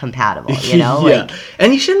 get compatible, you know? Like,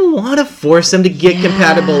 and you shouldn't want to force them to get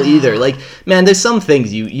compatible either. Like, man, there's some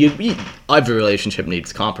things you every relationship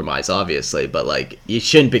needs compromise, obviously, but like you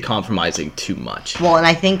shouldn't be compromising too much. Well, and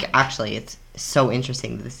I think actually it's so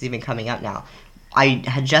interesting that this is even coming up now. I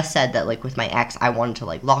had just said that, like, with my ex, I wanted to,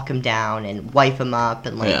 like, lock him down and wife him up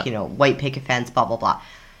and, like, white picket fence, blah, blah, blah.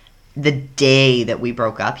 The day that we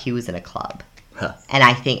broke up, he was in a club. Huh. And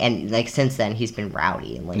I think, and, like, since then, he's been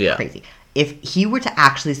rowdy and, like, crazy. If he were to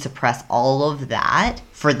actually suppress all of that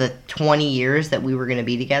for the 20 years that we were going to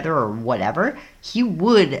be together or whatever, he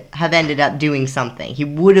would have ended up doing something. He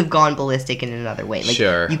would have gone ballistic in another way. Like,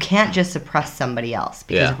 you can't just suppress somebody else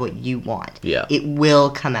because of what you want. Yeah. It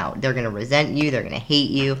will come out. They're going to resent you. They're going to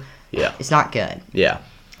hate you. Yeah. It's not good. Yeah.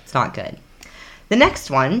 It's not good. The next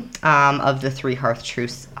one of the three harsh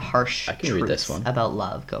truths read this one. about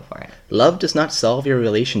love. Go for it. Love does not solve your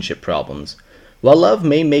relationship problems. While love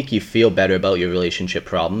may make you feel better about your relationship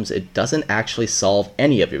problems, it doesn't actually solve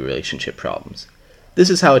any of your relationship problems. This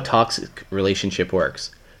is how a toxic relationship works.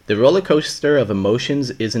 The roller coaster of emotions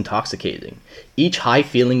is intoxicating, each high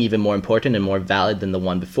feeling even more important and more valid than the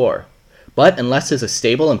one before. But unless there's a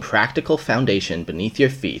stable and practical foundation beneath your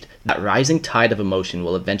feet, that rising tide of emotion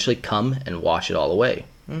will eventually come and wash it all away.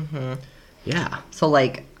 Mm-hmm. Yeah. So,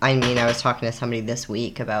 like, I mean, I was talking to somebody this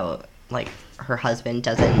week about, like, her husband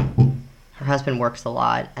works a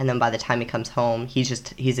lot, and then by the time he comes home, he's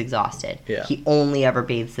exhausted. Yeah. He only ever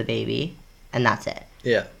bathes the baby, and that's it.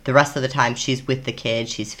 Yeah. The rest of the time, she's with the kid,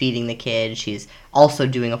 she's feeding the kid, she's also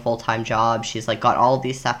doing a full-time job, she's, like, got all of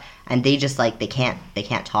these stuff, and they just, like, they can't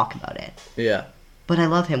talk about it. Yeah. But I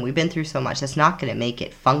love him. We've been through so much. That's not going to make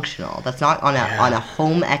it functional. That's not on a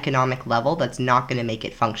home economic level. That's not going to make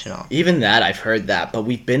it functional. Even that, I've heard that, but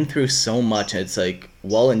we've been through so much, and it's like,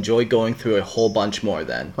 well, enjoy going through a whole bunch more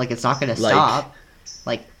then. Like, it's not going to stop.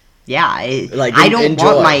 Like, yeah. I don't enjoy.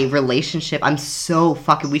 want my relationship. I'm so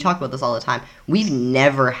fucking... We talk about this all the time. We've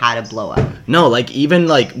never had a blow up. No, like, even,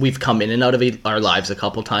 like, we've come in and out of our lives a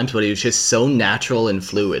couple times, but it was just so natural and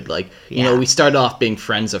fluid. Like, you know, we started off being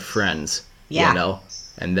friends of friends. Yeah. You know?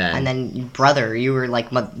 And then brother, you were like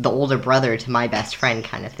the older brother to my best friend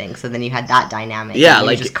kind of thing. So then you had that dynamic. Yeah, and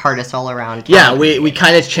like you just cart us all around. Yeah, we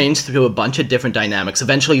kind of changed through a bunch of different dynamics.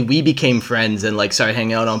 Eventually, we became friends and like started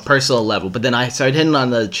hanging out on personal level. But then I started hitting on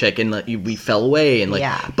the chick, and like, we fell away. And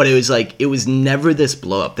like, but it was like it was never this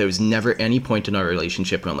blow up. There was never any point in our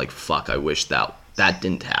relationship where I'm like, fuck, I wish that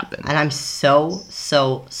didn't happen. And I'm so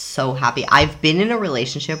happy. I've been in a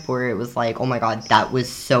relationship where it was like, oh my god, that was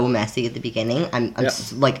so messy at the beginning. I'm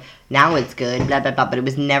like, now it's good, blah, blah, blah, but it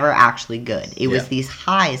was never actually good. It was these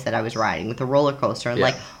highs that I was riding with the roller coaster, and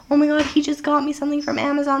like, oh my god, he just got me something from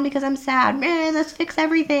Amazon because I'm sad. Let's fix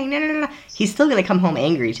everything. No. He's still going to come home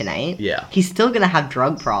angry tonight. Yeah. He's still going to have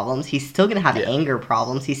drug problems. He's still going to have anger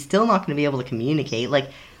problems. He's still not going to be able to communicate.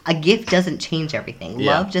 Like, a gift doesn't change everything.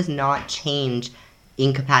 Love does not change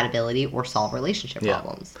incompatibility or solve relationship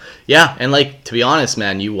problems. Yeah, and like, to be honest,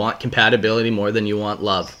 man, you want compatibility more than you want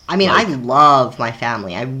love. I mean, I love my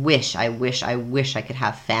family. I wish I could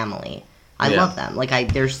have family. I love them.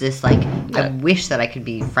 Like, there's this, like, I wish that I could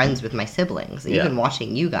be friends with my siblings. Even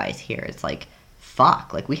watching you guys here, it's like,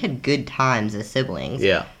 fuck. Like, we had good times as siblings.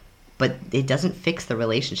 Yeah. But it doesn't fix the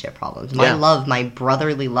relationship problems. My love, my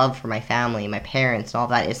brotherly love for my family, my parents, and all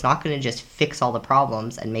that, it's not going to just fix all the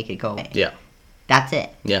problems and make it go away. Yeah. That's it.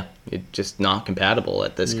 Yeah. It's just not compatible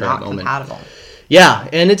at this current moment. Not compatible. Yeah,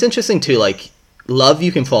 and it's interesting, too, like, love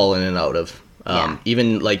you can fall in and out of.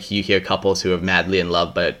 Even, like, you hear couples who are madly in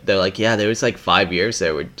love, but they're like, yeah, there was, like, 5 years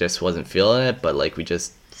there where just wasn't feeling it, but, like, we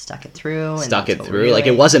just... Stuck it through. Like,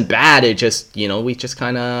 it wasn't bad, it just, you know, we just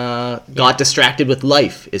kind of got distracted with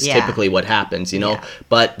life is typically what happens, you know? Yeah.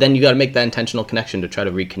 But then you got to make that intentional connection to try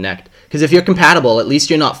to reconnect. Because if you're compatible, at least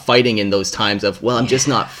you're not fighting in those times of, well, I'm just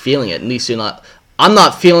not feeling it. At least you're not... I'm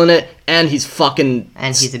not feeling it, and he's fucking...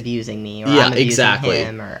 And he's abusing me, or I'm abusing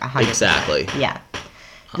him, or 100%. Exactly. Yeah.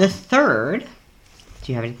 The third...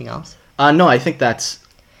 Do you have anything else? No, I think that's...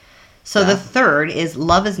 So the third is,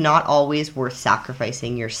 love is not always worth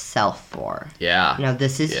sacrificing yourself for. Yeah. Now,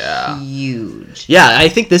 this is huge. Yeah, I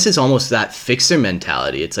think this is almost that fixer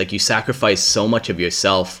mentality. It's like you sacrifice so much of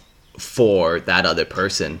yourself for that other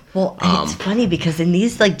person. Well, it's funny, because in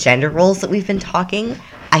these, like, gender roles that we've been talking...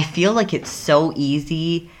 I feel like it's so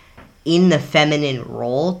easy in the feminine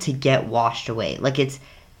role to get washed away. Like, it's,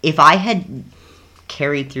 if I had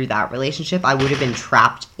carried through that relationship, I would have been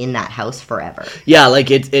trapped in that house forever. Yeah, like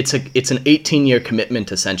it's an 18-year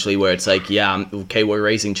commitment essentially, where it's like, okay, we're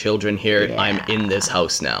raising children here. Yeah. I'm in this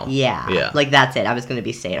house now. Yeah. Like, that's it. I was going to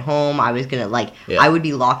be stay at home. I was going to I would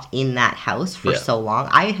be locked in that house for so long.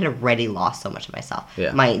 I had already lost so much of myself.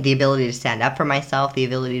 Yeah. The ability to stand up for myself, the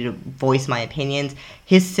ability to voice my opinions.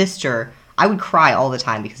 His sister, I would cry all the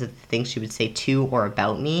time because of the things she would say to or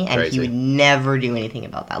about me, and Crazy. he would never do anything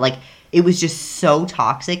about that. Like, it was just so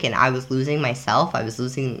toxic, and I was losing myself. I was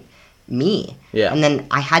losing me. Yeah. And then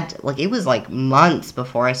I had to, like, it was like months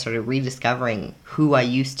before I started rediscovering who I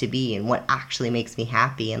used to be and what actually makes me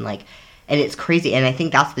happy, and like, and it's crazy. And I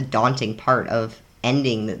think that's the daunting part of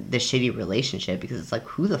ending the shitty relationship, because it's like,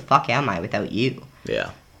 who the fuck am I without you?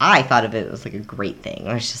 Yeah. I thought of it as like a great thing.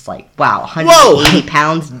 I was just like, wow, 180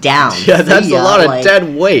 pounds down. Yeah, that's See a ya. lot of Like,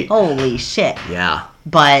 dead weight. Holy shit. Yeah.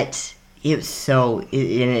 But it was and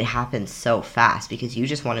it happens so fast because you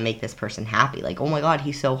just want to make this person happy. Like, oh my god,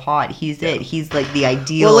 he's so hot. He's it. He's like the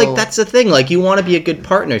ideal. Well, like, that's the thing. Like, you want to be a good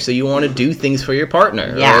partner, so you want to do things for your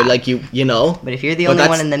partner. Yeah. Or, like, you know. But if you're the But only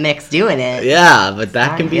that's- one in the mix doing it. Yeah, but that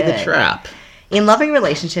not can be the good. trap. In loving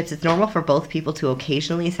relationships, it's normal for both people to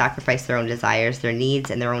occasionally sacrifice their own desires, their needs,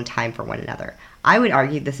 and their own time for one another. I would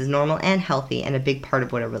argue this is normal and healthy and a big part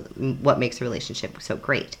of what makes a relationship so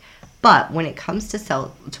great. But when it comes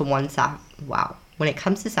to when it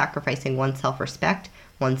comes to sacrificing one's self-respect,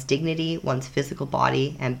 one's dignity, one's physical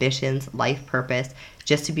body, ambitions, life purpose,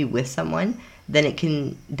 just to be with someone, then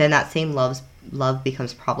that same love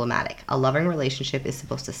becomes problematic. A loving relationship is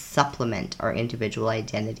supposed to supplement our individual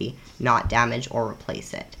identity, not damage or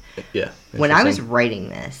replace it. Yeah. When I was interesting. writing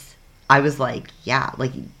this, I was like, yeah,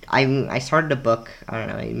 like I started a book, I don't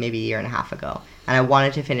know, maybe a year and a half ago, and I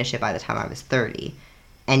wanted to finish it by the time I was 30.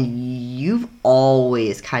 And you've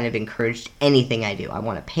always kind of encouraged anything I do. I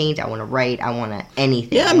want to paint, I want to write, I want to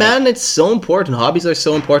anything. Yeah, Like, man, it's so important. Hobbies are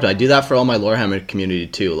so important. I do that for all my Lorehammer community,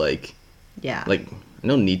 too. Like,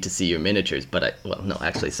 no need to see your miniatures, but no,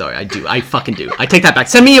 actually, sorry, I do. I fucking do. I take that back.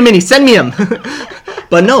 Send me a mini. Send me them.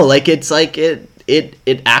 But no, like, it's like it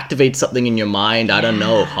activates something in your mind. I don't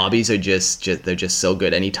know. Hobbies are just they're just so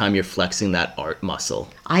good. Anytime you're flexing that art muscle.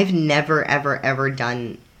 I've never, ever, ever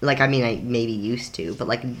done, like, I mean, I maybe used to, but,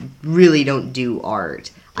 like, really don't do art.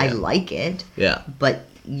 I Yeah. like it, Yeah. but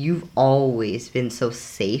you've always been so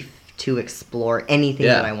safe to explore anything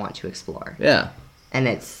Yeah. that I want to explore. Yeah. And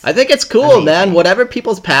it's... I think it's cool, amazing. man. Whatever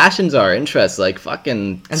people's passions are, interests, like,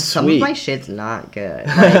 fucking And sweet. some of my shit's not good.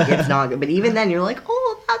 Like, it's not good. But even then, you're like,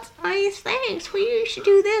 oh, that's nice. Thanks. Well, you should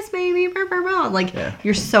do this, maybe. Blah, blah, blah. Like, Yeah.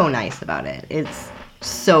 you're so nice about it. It's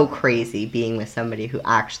so crazy being with somebody who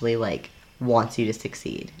actually, like, wants you to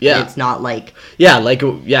succeed. Yeah. It's not like, Yeah, like,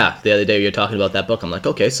 the other day you were talking about that book. I'm like,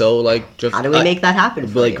 okay, so, like... just, how do we make that happen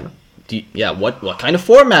for like, you? what kind of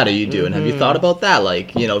format are you doing? Have you Mm-hmm. thought about that?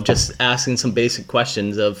 Like, just asking some basic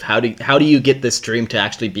questions of how do you get this dream to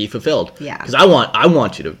actually be fulfilled? Yeah. Because I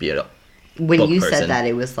want you to be a When book you person. said that,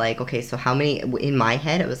 it was like, okay, so how many, in my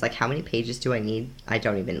head, it was like, how many pages do I need? I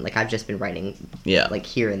don't even, like, I've just been writing, Yeah. like,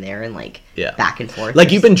 here and there and, like, Yeah. back and forth.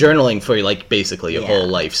 Like, you've been journaling for, like, basically your Yeah. whole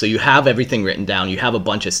life. So you have everything written down. You have a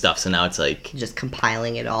bunch of stuff. So now it's like... just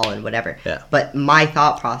compiling it all and whatever. Yeah. But my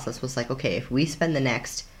thought process was like, okay, if we spend the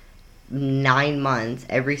next 9 months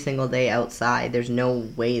every single day outside, there's no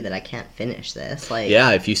way that I can't finish this. Like,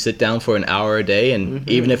 Yeah, if you sit down for an hour a day, and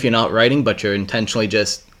even if you're not writing, but you're intentionally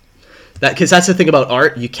just... Because that's the thing about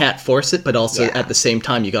art. You can't force it, but also Yeah. at the same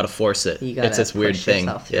time, you got to force it. you gotta It's this weird push thing.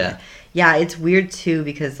 yourself through Yeah. it. Yeah, it's weird too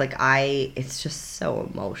because like it's just so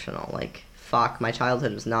emotional. Like, fuck, my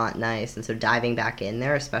childhood was not nice, and so diving back in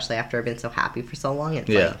there, especially after I've been so happy for so long, it's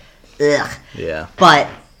Yeah. like, ugh. Yeah. But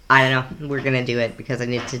I don't know. We're gonna do it because it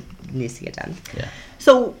needs to get done. Yeah.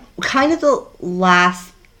 So, kind of the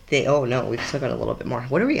last thing. Oh no, we've still got a little bit more.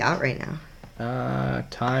 What are we at right now?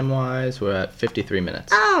 Time-wise, we're at 53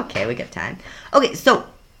 minutes. Oh, okay, we got time. Okay, so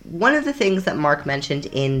one of the things that Mark mentioned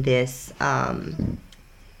in this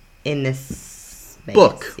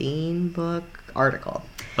Book. magazine book article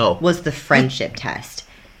Oh. was the friendship test.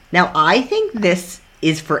 Now, I think this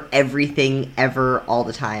is for everything, ever, all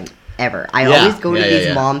the time, ever. I Yeah, always go to yeah, these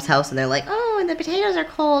yeah. moms' house and they're like, oh, and the potatoes are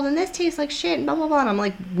cold and this tastes like shit and blah, blah, blah. And I'm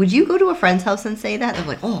like, would you go to a friend's house and say that? They're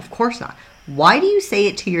like, oh, of course not. Why do you say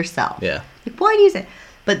it to yourself? Yeah. Like, why do you say?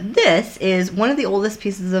 But this is one of the oldest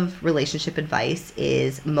pieces of relationship advice. You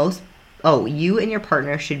and your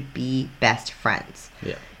partner should be best friends.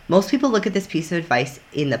 Yeah. Most people look at this piece of advice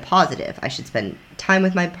in the positive. I should spend time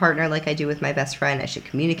with my partner like I do with my best friend. I should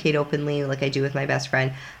communicate openly like I do with my best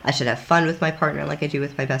friend. I should have fun with my partner like I do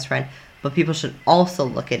with my best friend. But people should also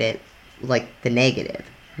look at it like the negative.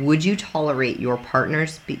 Would you tolerate your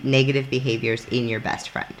partner's negative behaviors in your best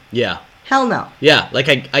friend? Yeah. Hell no. Yeah, like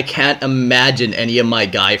I can't imagine any of my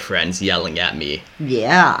guy friends yelling at me.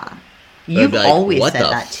 Yeah. You've like, always what said the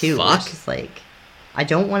that too. fuck? It's just like, I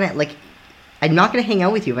don't want to, like, I'm not going to hang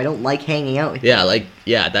out with you if I don't like hanging out with you. Yeah, like,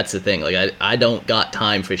 yeah, that's the thing. Like, I don't got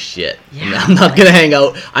time for shit. Yeah, I'm not gonna hang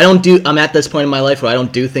out. I'm at this point in my life where I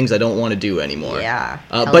don't do things I don't want to do anymore. Yeah.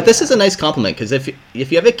 But this is a nice compliment, because if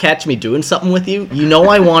you ever catch me doing something with you, you know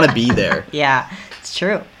I want to be there. Yeah, it's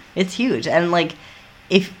true. It's huge. And, like,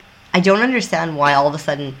 if I don't understand why all of a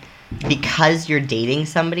sudden, because you're dating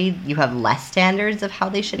somebody, you have less standards of how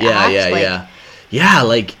they should act. Yeah,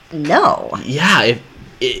 like... No. Yeah,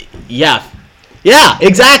 Yeah,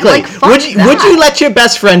 exactly. Like, fuck would you let your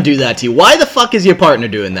best friend do that to you? Why the fuck is your partner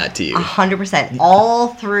doing that to you? 100%. All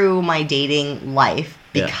through my dating life,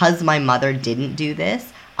 because my mother didn't do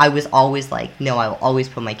this, I was always like, no, I will always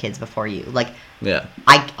put my kids before you. Like,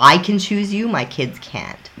 I can choose you, my kids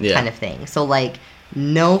can't, kind of thing. So, like,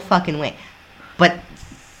 no fucking way. But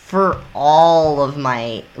for all of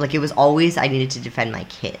my, like, it was always I needed to defend my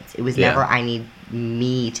kids. It was never I need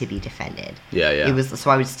me to be defended. It was, so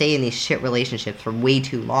I would stay in these shit relationships for way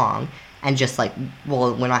too long and just like,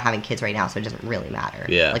 well, we're not having kids right now, so it doesn't really matter.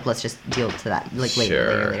 Like, let's just deal to that like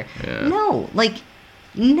later.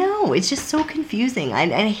 No, it's just so confusing.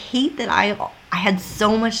 I hate that I had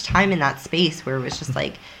so much time in that space where it was just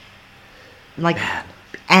like Man.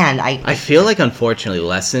 And I feel like, unfortunately,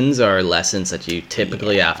 lessons are lessons that you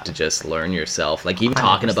typically have to just learn yourself. Like, even 100%.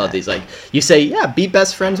 Talking about these, like, you say, be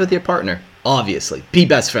best friends with your partner. Obviously, be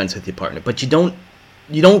best friends with your partner. But you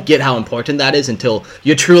don't get how important that is until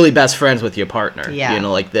you're truly best friends with your partner. You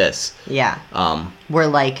know, like this. Where,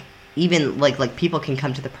 like, even, like people can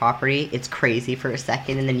come to the property, it's crazy for a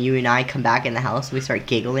second, and then you and I come back in the house and we start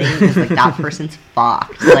giggling because, like, that person's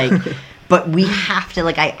fucked. Like... But we have to,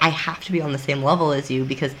 like, I have to be on the same level as you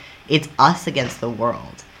because it's us against the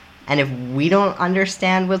world. And if we don't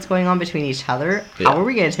understand what's going on between each other, how are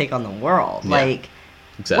we going to take on the world? Like,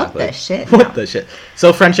 exactly. What the shit? What the shit?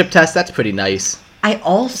 So friendship test, that's pretty nice. I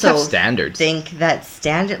also standards. Think that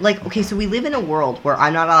like, okay, so we live in a world where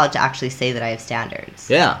I'm not allowed to actually say that I have standards.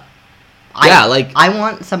 I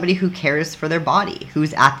want somebody who cares for their body,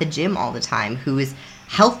 who's at the gym all the time, who is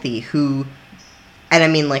healthy, who... And I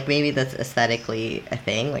mean, like, maybe that's aesthetically a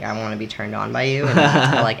thing. Like, I want to be turned on by you and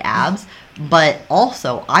like abs. But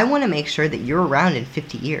also, I want to make sure that you're around in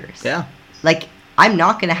 50 years. Like, I'm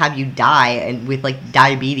not going to have you die and with, like,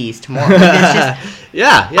 diabetes tomorrow. Like, it's just,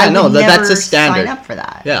 that's a standard. Sign up for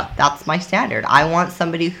that. That's my standard. I want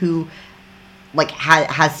somebody who, like,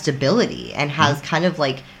 has stability and has kind of,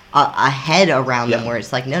 like, a head around them where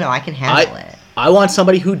it's like, no, I can handle it. I want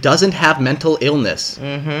somebody who doesn't have mental illness.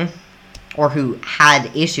 Or who had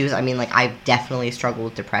issues. I mean, like, I've definitely struggled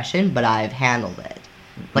with depression, but I've handled it.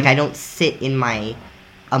 Like, I don't sit in my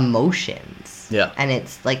emotions. And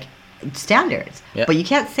it's, like, standards. But you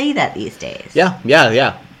can't say that these days.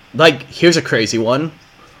 Like, here's a crazy one.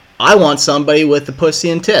 I want somebody with the pussy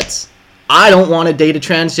and tits. I don't want to date a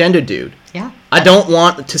transgender dude. I don't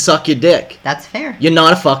want to suck your dick. That's fair. You're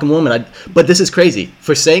not a fucking woman. But this is crazy.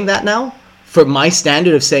 For saying that now... For my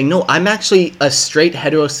standard of saying, no, I'm actually a straight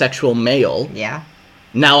heterosexual male.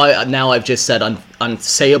 Now I've just said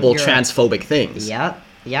unsayable transphobic things.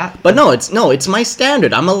 But it's my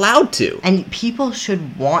standard. I'm allowed to. And people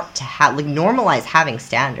should want to have, like, normalize having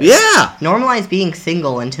standards. Normalize being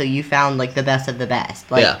single until you found, like, the best of the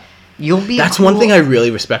best. Like, you'll be That's one thing I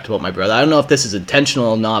really respect about my brother. I don't know if this is intentional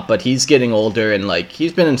or not, but he's getting older and, like,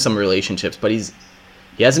 he's been in some relationships, but he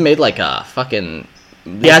hasn't made, like, a fucking...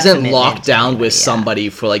 He hasn't locked down with somebody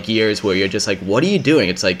for, like, years where you're just like, what are you doing?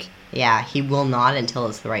 It's like... he will not until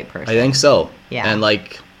it's the right person. I think so. And,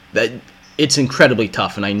 like, that it's incredibly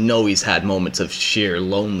tough, and I know he's had moments of sheer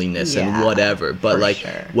loneliness and whatever, but, like,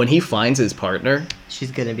 when he finds his partner... She's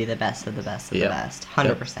gonna be the best of the best of the best.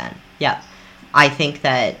 100%. I think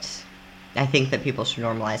that people should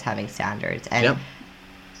normalize having standards. And...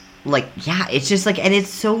 Like, it's just, like... And it's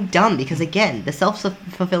so dumb, because, again, the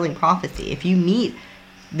self-fulfilling prophecy. If you meet...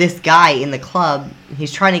 this guy in the club, he's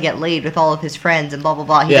trying to get laid with all of his friends and blah, blah,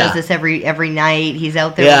 blah. He does this every night. He's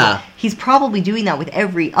out there. He's probably doing that with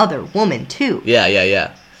every other woman, too.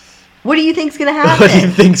 What do you think's going to happen? What do you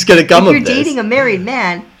think's going to come of this? If you're dating a married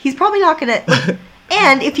man, he's probably not going to...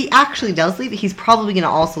 and if he actually does leave, he's probably going to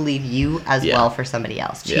also leave you as well for somebody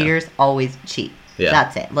else. Cheaters always cheat.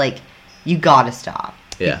 That's it. Like, you got to stop.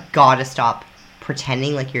 You got to stop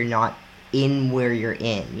pretending like you're not in where you're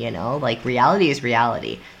in, you know? Like, reality is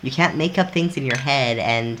reality. You can't make up things in your head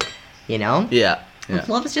and, you know?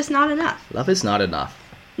 Love is just not enough. Love is not enough.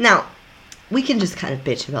 Now, we can just kind of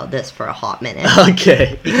bitch about this for a hot minute.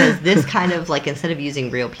 Okay. Because this kind of, like, instead of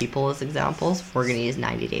using real people as examples, we're going to use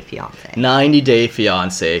 90 Day Fiancé. 90 Day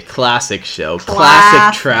Fiancé, classic show,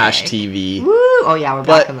 classic trash TV. Woo! Oh, yeah, we're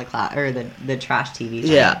back on the trash TV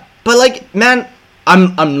show. But like, man,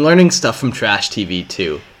 I'm learning stuff from trash TV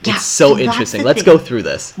too. Yeah, It's so that's interesting. the Let's thing. go through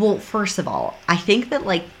this. Well, first of all, I think that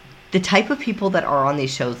like the type of people that are on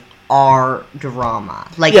these shows are drama.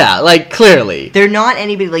 Like, Yeah, like clearly. they're not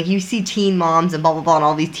anybody. Like, you see teen moms and blah blah blah, and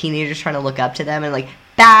all these teenagers trying to look up to them, and like,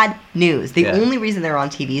 bad news. The Yeah. only reason they're on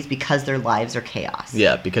TV is because their lives are chaos.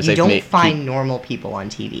 Yeah, because you they've don't made find normal people on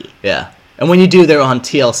TV. Yeah, and when you do, they're on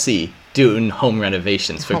TLC doing home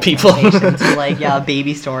renovations for people. Renovations, or like, yeah, a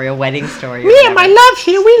baby story, a wedding story. or Me and my whatever. love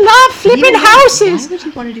here, we love flipping Yeah, houses. Why would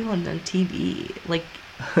you want to do on TV? Like,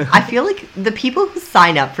 I feel like the people who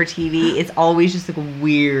sign up for TV, it's always just like a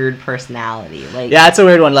weird personality. Like, Yeah, it's a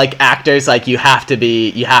weird one. Like actors, like you have to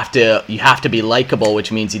be likable,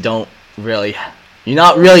 which means you're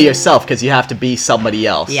not really yourself because you have to be somebody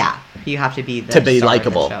else. yeah, you have to be the To be star of the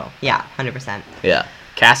likable. show. Yeah, 100%. Yeah.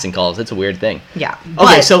 Casting calls, it's a weird thing. Yeah.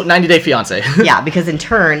 Okay, but- so 90 Day Fiance. yeah, because in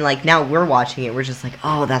turn, like, now we're watching it, we're just like,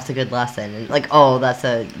 oh, that's a good lesson, and like, oh, that's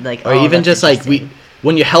a like, Or oh, even that's just like interesting.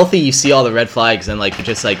 when you're healthy, you see all the red flags, and like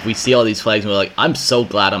just like we see all these flags, and we're like, I'm so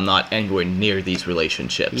glad I'm not anywhere near these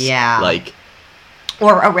relationships. Yeah. Like,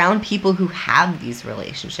 or around people who have these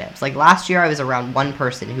relationships. Like, last year I was around one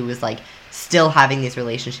person who was like still having these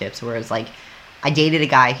relationships, where it's like, I dated a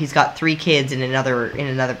guy who's got 3 kids in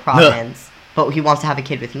another province, but he wants to have a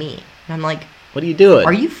kid with me, and I'm like, what are you doing?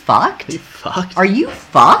 are you fucked? Are you fucked? Are you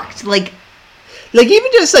fucked? Like,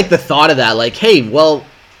 even just like the thought of that, like, hey, well,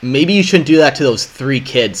 maybe you shouldn't do that to those 3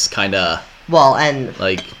 kids, kind of well, and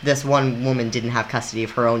like. this one woman didn't have custody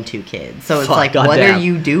of her own 2 kids, so it's Fuck, like, what goddamn. are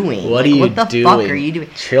you doing? What Like, are you what the doing? fuck are you doing?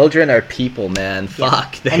 Children are people, man. Yeah.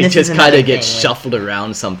 Fuck. And They this just is kind another of get thing, like- shuffled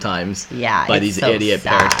around sometimes. Yeah, by it's these so idiot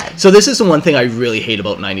sad. parents. So this is the one thing I really hate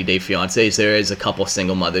about 90 Day Fiancé is there is a couple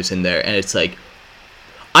single mothers in there, and it's like,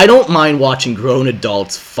 I don't mind watching grown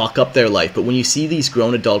adults fuck up their life, but when you see these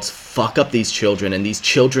grown adults fuck up these children, and these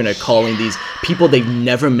children are calling these people they've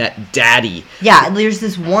never met daddy. Yeah, there's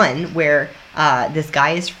this one where this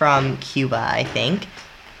guy is from Cuba, I think,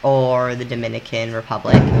 or the Dominican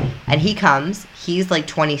Republic, and he comes. He's like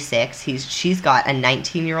 26. She's got a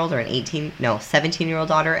 19-year-old or an 17-year-old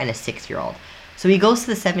daughter and a 6-year-old. So he goes to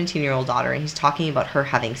the 17-year-old daughter, and he's talking about her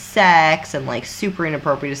having sex and like super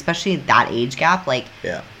inappropriate, especially in that age gap. Like,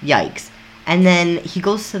 Yeah. yikes. And then he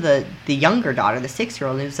goes to the younger daughter, the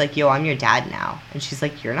 6-year-old, and he's like, yo, I'm your dad now. And she's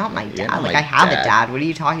like, you're not my dad. not Like, my I have dad. a dad. What are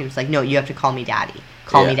you talking about? He's like, no, you have to call me daddy.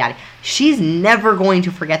 Call me Yeah. daddy. She's never going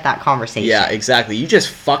to forget that conversation. Yeah, exactly. You just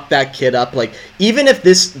fuck that kid up. Like, even if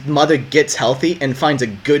this mother gets healthy and finds a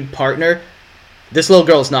good partner, this little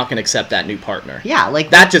girl's not going to accept that new partner. Yeah, like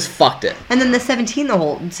That just fucked it. And then the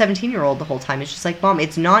 17-year-old the whole time is just like, Mom,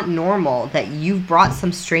 it's not normal that you've brought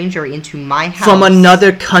some stranger into my house From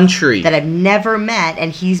another country. that I've never met,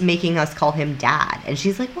 and he's making us call him dad. And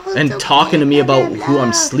she's like, well, it's And okay, talking to me blah, about blah, who I'm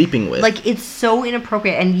blah. sleeping with. Like, it's so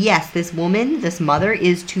inappropriate. And yes, this woman, this mother,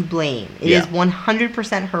 is to blame. It Yeah. is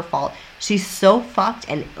 100% her fault. She's so fucked,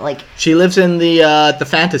 and like, She lives in the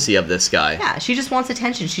fantasy of this guy. yeah, she just wants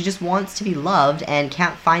attention. She just wants to be loved and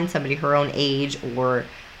can't find somebody her own age or,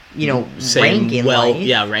 you know, rank in life.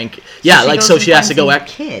 Yeah, rank. Yeah, she like goes so and she has to finds go some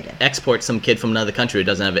kid. export some kid from another country who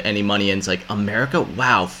doesn't have any money, and it's like, America?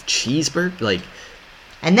 Wow, cheeseburger? Like,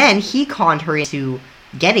 And then he conned her into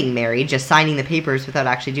getting married, just signing the papers without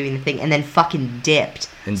actually doing the thing, and then fucking dipped.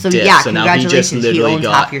 And So dipped. yeah, So now he just congratulations, he literally owns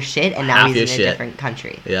got half your shit, and now half he's your in a shit. different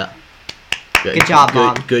country. yeah. Good job,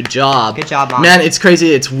 Mom. Good job. Good job, Mom. Man, it's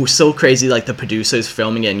crazy. It's so crazy, like, the producers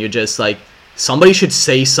filming it, and you're just like, somebody should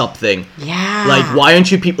say something. Yeah. Like, why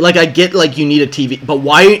aren't you people... Like, I get, like, you need a TV, but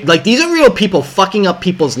why... Like, these are real people fucking up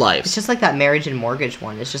people's It's lives. just like that marriage and mortgage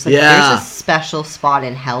one. It's just like, Yeah. there's a special spot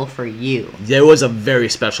in hell for you. There was a very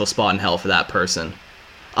special spot in hell for that person.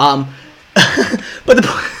 But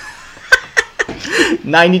the...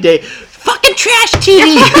 90 Day... Fucking trash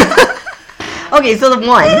TV! Okay, so the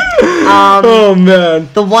one. Oh, man.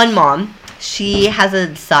 The one mom, she has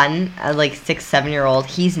a son, a like 6-7-year-old.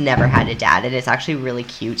 He's never had a dad, and it's actually really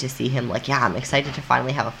cute to see him like, yeah, I'm excited to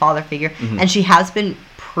finally have a father figure. Mm-hmm. And she has been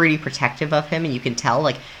pretty protective of him, and you can tell,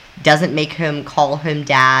 like, doesn't make him call him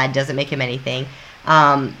dad, doesn't make him anything.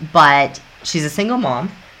 But she's a single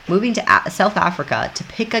mom moving to South Africa to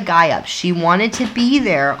pick a guy up. She wanted to be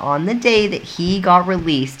there on the day that he got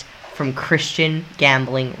released from Christian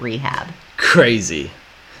gambling rehab. Crazy.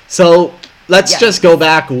 So, let's Yeah. just go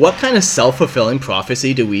back. What kind of self-fulfilling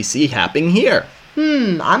prophecy do we see happening here?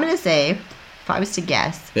 I'm gonna say, if I was to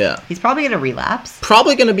guess, Yeah. he's probably gonna relapse.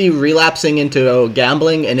 Probably going to be relapsing into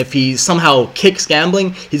gambling, and if he somehow kicks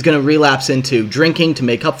gambling, he's going to relapse into drinking to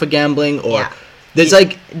make up for gambling, or Yeah. there's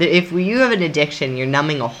like... If you have an addiction, you're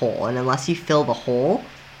numbing a hole, and unless you fill the hole,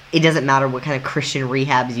 it doesn't matter what kind of Christian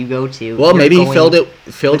rehabs you go to. Well, you're maybe he going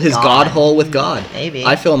filled his God hole with God. Maybe.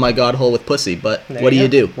 I fill my God hole with pussy, but There what do you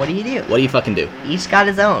do? What do you do? What do you fucking do? Each got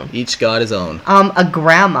his own. Each got his own. A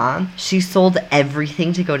grandma, she sold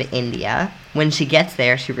everything to go to India. When she gets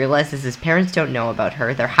there, she realizes his parents don't know about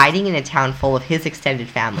her. They're hiding in a town full of his extended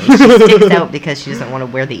family. She sticks out because she doesn't want to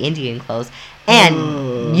wear the Indian clothes.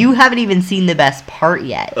 And you haven't even seen the best part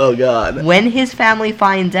yet. Oh, God. When his family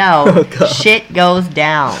finds out, shit goes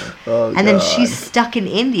down. Oh, and then God. she's stuck in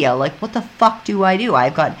India. Like, what the fuck do I do?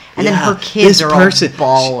 And then Yeah, her kids this are person-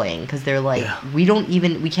 all bawling because they're like, Yeah. we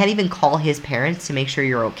can't even call his parents to make sure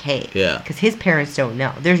you're okay. Yeah. Because his parents don't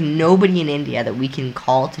know. There's nobody in India that we can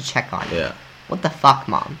call to check on you. Yeah. What the fuck,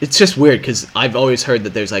 Mom? It's just weird because I've always heard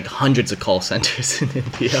that there's like hundreds of call centers in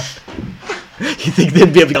India. You think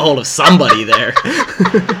they'd be able to get hold of somebody there?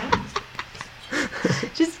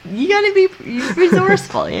 Just, you gotta be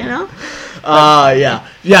resourceful, you know?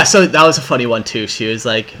 Yeah, so that was a funny one too. She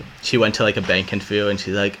went to like a bank interview and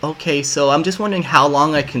she's like, okay, so I'm just wondering how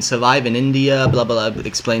long I can survive in India, blah, blah, blah,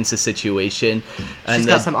 explains the situation. And She's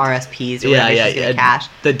got some RSPs or whatever she's gonna cash.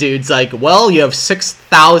 The dude's like, well, you have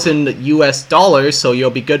 $6,000 US, so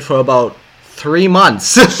you'll be good for about 3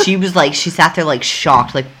 months. She sat there like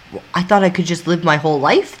shocked, like, I thought I could just live my whole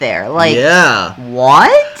life there. Like, yeah.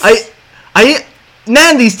 what?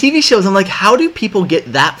 Man, these TV shows, I'm like, how do people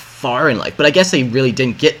get that far in life? But I guess they really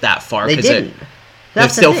didn't get that far. They didn't. They're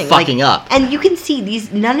That's the still thing. fucking up. And you can see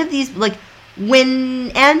none of these, like,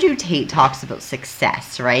 when Andrew Tate talks about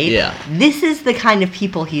success, right? Yeah. This is the kind of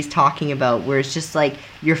people he's talking about where it's just like,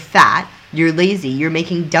 you're fat, you're lazy, you're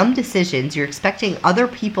making dumb decisions, you're expecting other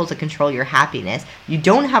people to control your happiness, you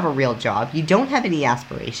don't have a real job, you don't have any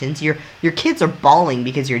aspirations, your kids are bawling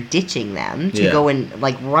because you're ditching them to go and,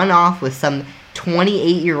 like, run off with some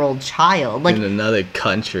 28-year-old child. Like, in another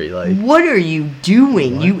country, like, what are you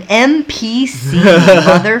doing, you NPC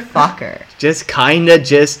motherfucker? just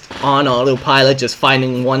on autopilot, just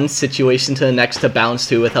finding one situation to the next to bounce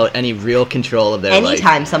to without any real control of their life.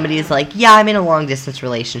 Anytime somebody is like, yeah, I'm in a long-distance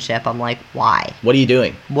relationship, I'm like, why? What are you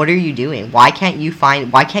doing? What are you doing? Why can't you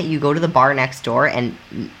go to the bar next door and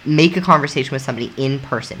make a conversation with somebody in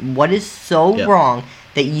person? What is so wrong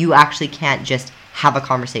that you actually can't just have a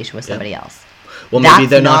conversation with somebody else? Well, maybe That's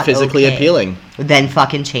they're not physically okay. appealing. Then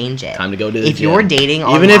fucking change it. Time to go to the If gym. you're dating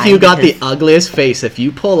online, even if you got the because- ugliest face, if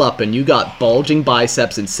you pull up and you got bulging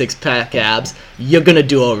biceps and six-pack abs, you're gonna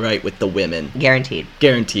do all right with the women. Guaranteed.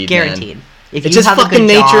 Guaranteed. Guaranteed. Man. If It's you just have a fucking good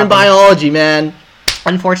nature job and biology, man.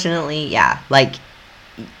 Unfortunately, yeah, like,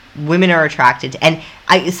 women are attracted to, and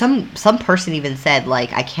some person even said,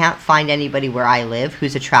 like, I can't find anybody where I live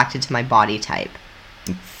who's attracted to my body type.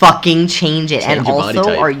 Fucking change it. Change And your body also,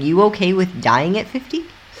 type. are you okay with dying at 50?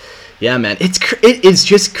 Yeah, man. It's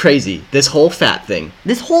just crazy. This whole fat thing.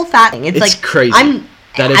 This whole fat thing, it's like crazy.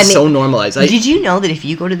 That I it's mean, so normalized. Did you know that if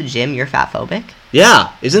you go to the gym, you're fat phobic?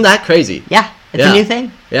 Yeah, isn't that crazy? Yeah, it's a new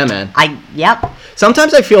thing. Yeah, man. Yep.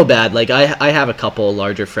 Sometimes I feel bad. Like, I have a couple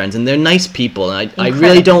larger friends, and they're nice people, and I really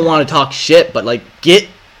Incredible. don't want to talk shit, but, like, get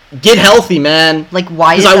healthy, man. Like,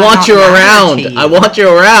 why? Because does I that want not you matter around. to you? I want you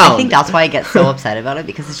around. I think that's why I get so upset about it,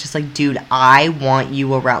 because it's just like, dude, I want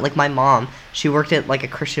you around. Like, my mom, she worked at, like, a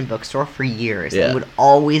Christian bookstore for years and would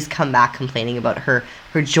always come back complaining about her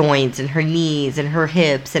joints and her knees and her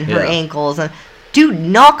hips and her ankles. And dude,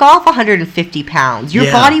 knock off 150 pounds.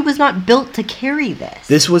 Your body was not built to carry this.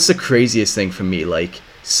 This was the craziest thing for me. Like,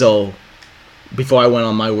 so before I went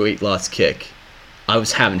on my weight loss kick, I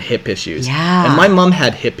was having hip issues. Yeah. And my mom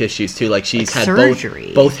had hip issues too. Like, she's had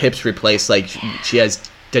surgery. both hips replaced. Like, she has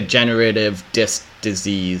degenerative disc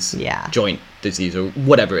disease, joint disease, or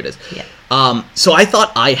whatever it is. Yeah. So I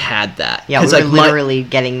thought I had that. Yeah, we were literally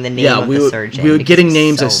getting the name of the surgeon. We were getting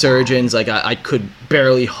names so of surgeons. Like, I could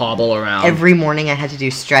barely hobble around. Every morning I had to do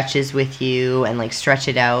stretches with you and, like, stretch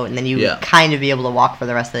it out, and then you would kind of be able to walk for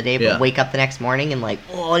the rest of the day, but wake up the next morning and, like,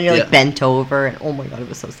 and you're, like, bent over, and oh my god, it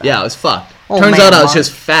was so sad. Yeah, I was fucked. Oh, Turns man, out I was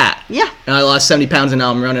just fat. Yeah. And I lost 70 pounds, and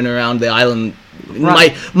now I'm running around the island.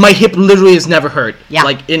 My hip literally has never hurt. Yeah.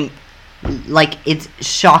 Like, it's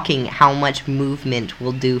shocking how much movement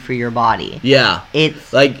will do for your body. Yeah.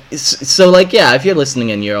 It's like, so, like, yeah, if you're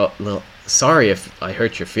listening and you're a little sorry if I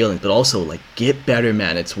hurt your feelings, but also, like, get better,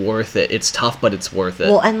 man. It's worth it. It's tough, but it's worth it.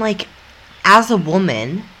 Well, and, like, as a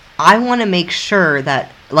woman, I want to make sure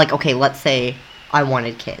that, like, okay, let's say I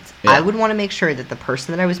wanted kids. Yeah. I would want to make sure that the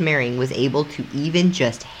person that I was marrying was able to even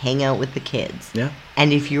just hang out with the kids. Yeah.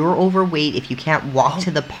 And if you're overweight, if you can't walk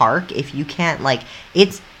to the park, if you can't, like,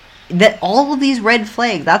 that all of these red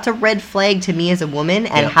flags, that's a red flag to me as a woman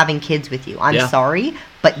and having kids with you. I'm sorry,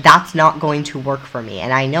 but that's not going to work for me.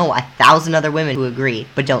 And I know 1,000 other women who agree,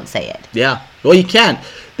 but don't say it. Yeah. Well, you can't.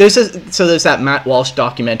 There's that Matt Walsh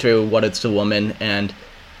documentary, What It's a Woman, and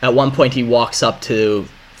at one point he walks up to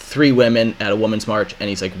 3 women at a women's march, and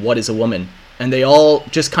he's like, what is a woman? And they all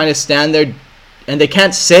just kind of stand there, and they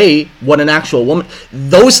can't say what an actual woman...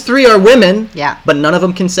 Those 3 are women, but none of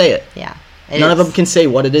them can say it. Yeah. None of them can say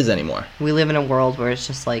what it is anymore. We live in a world where it's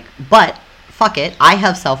just like, but fuck it, I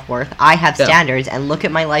have self-worth, I have standards, and look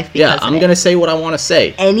at my life because I'm going to say what I want to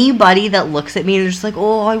say. Anybody that looks at me and is just like,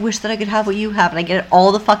 oh, I wish that I could have what you have, and I get it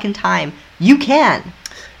all the fucking time. You can.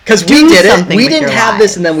 Because we did it. We didn't have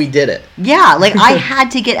this, and then we did it. Yeah, like, I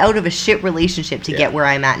had to get out of a shit relationship to get where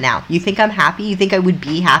I'm at now. You think I'm happy? You think I would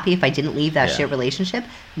be happy if I didn't leave that shit relationship?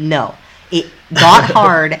 No. It got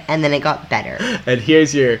hard, and then it got better. And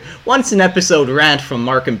here's your once-an-episode rant from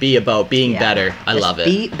Mark and B about being better. I love it.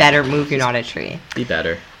 Be better, move, you're not a tree. Be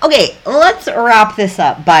better. Okay, let's wrap this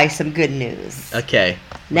up by some good news. Okay.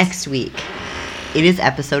 Next week, it is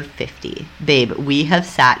episode 50. Babe, we have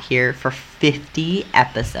sat here for 50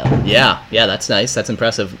 episodes. Yeah, that's nice. That's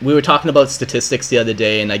impressive. We were talking about statistics the other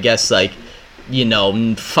day, and I guess, like, I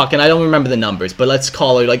don't remember the numbers, but let's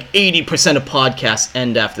call it like 80% of podcasts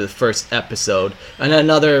end after the first episode, and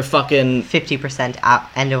another fucking 50%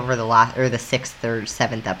 end over the last or the 6th or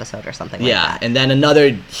 7th episode or something like that. Yeah, and then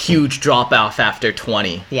another huge drop off after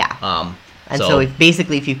 20. Yeah. So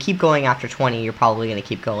if you keep going after 20, you're probably going to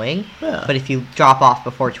keep going. Yeah. But if you drop off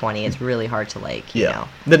before 20, it's really hard to you know.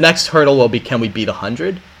 The next hurdle will be, can we beat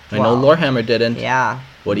 100? I know Lorehammer didn't. Yeah.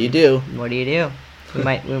 What do you do? What do you do? We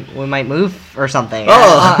might move or something.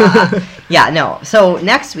 Oh. Yeah, no. So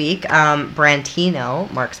next week, Brantino,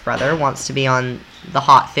 Mark's brother, wants to be on the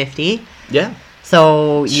Hot 50. Yeah.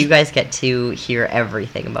 So you guys get to hear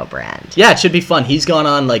everything about Brand. Yeah, it should be fun. He's gone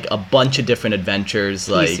on like a bunch of different adventures.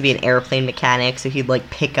 He used to be an airplane mechanic, so he'd like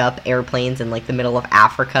pick up airplanes in like the middle of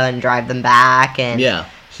Africa and drive them back. And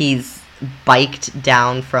he's biked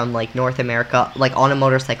down from like North America, like on a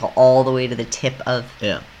motorcycle, all the way to the tip of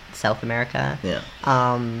South America.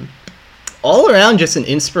 All around just an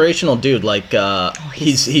inspirational dude. Like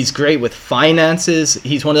he's great with finances.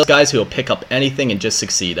 He's one of those guys who will pick up anything and just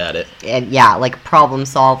succeed at it. And like problem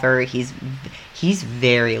solver. He's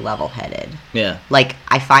very level-headed. Yeah. Like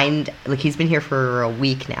I find like he's been here for a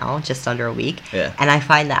week now, just under a week. Yeah. And I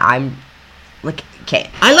find that I'm like, okay.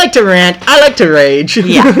 I like to rant. I like to rage.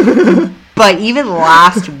 Yeah. But even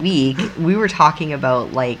last week, we were talking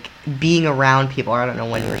about, like, being around people. I don't know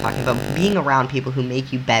when we were talking about being around people who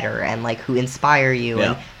make you better and, like, who inspire you.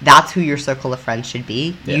 Yeah. And that's who your circle of friends should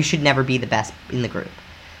be. Yeah. You should never be the best in the group.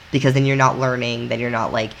 Because then you're not learning, then you're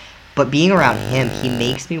not, like... But being around him, he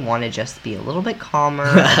makes me want to just be a little bit calmer,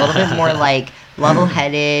 a little bit more, like,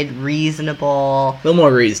 level-headed, reasonable. A little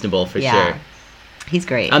more reasonable, for sure. He's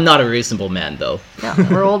great. I'm not a reasonable man, though. No,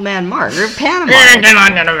 we're old man Mark. We're Panama.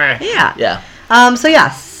 Yeah. So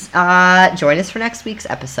yes, join us for next week's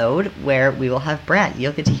episode where we will have Brent.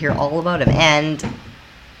 You'll get to hear all about him. And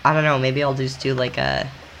I don't know, maybe I'll just do like a...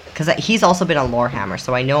 Because he's also been on Lorehammer,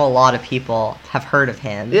 so I know a lot of people have heard of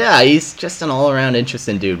him. Yeah, he's just an all-around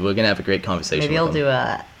interesting dude. We're going to have a great conversation Maybe with I'll him. do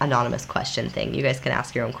a anonymous question thing. You guys can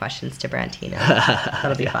ask your own questions to Brantino.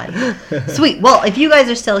 That'll be fun. Sweet. Well, if you guys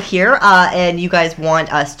are still here and you guys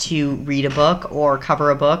want us to read a book or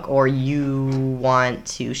cover a book, or you want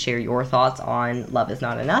to share your thoughts on Love Is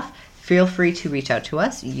Not Enough, feel free to reach out to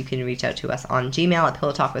us. You can reach out to us on Gmail at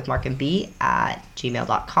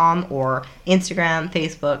pillowtalkwithmarkandb@gmail.com or Instagram,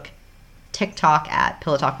 Facebook, TikTok at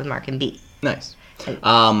pillowtalkwithmarkandb. Nice.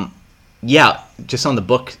 Just on the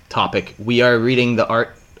book topic, we are reading The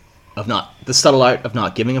Subtle Art of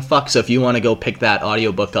Not Giving a Fuck. So if you want to go pick that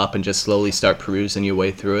audiobook up and just slowly start perusing your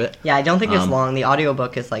way through it. Yeah, I don't think it's long. The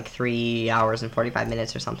audiobook is like 3 hours and 45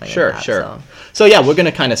 minutes or something like that. Sure. So yeah, we're going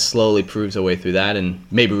to kind of slowly peruse our way through that, and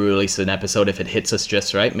maybe release an episode if it hits us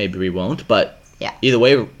just right. Maybe we won't, but either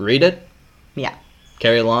way, read it. Yeah.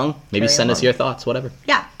 Carry along. Maybe send us your thoughts, whatever.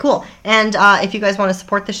 Yeah, cool. And if you guys want to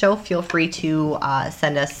support the show, feel free to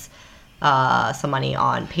send us some money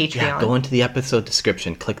on Patreon. Yeah, go into the episode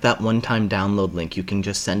description. Click that one-time download link. You can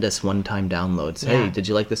just send us one-time downloads. Yeah. Hey, did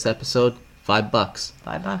you like this episode? $5.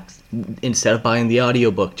 $5. Instead of buying the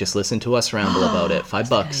audiobook, just listen to us ramble about it.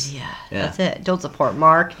 $5. Yeah, that's it. Don't support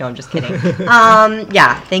Mark. No, I'm just kidding.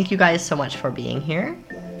 Thank you guys so much for being here.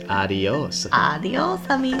 Adios. Adios,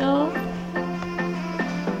 amigos.